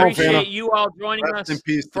 Take We us home, appreciate Fanta. you all joining Rest in us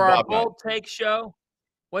peace to for our Bob Knight. Bold Take show.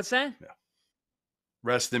 What's that?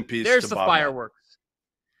 Rest in peace. There's to the Bob Knight. fireworks.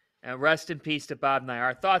 And rest in peace to Bob Knight.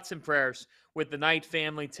 Our thoughts and prayers with the Knight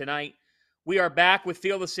family tonight. We are back with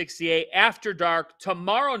Field of 68 after dark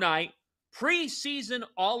tomorrow night. Preseason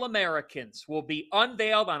All-Americans will be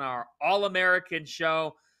unveiled on our All-American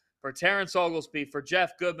show. For Terrence Oglesby, for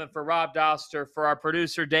Jeff Goodman, for Rob Dauster, for our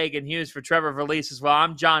producer Dagan Hughes, for Trevor Verlies as well.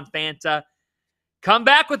 I'm John Fanta. Come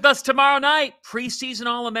back with us tomorrow night. Preseason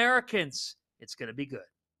All-Americans. It's going to be good.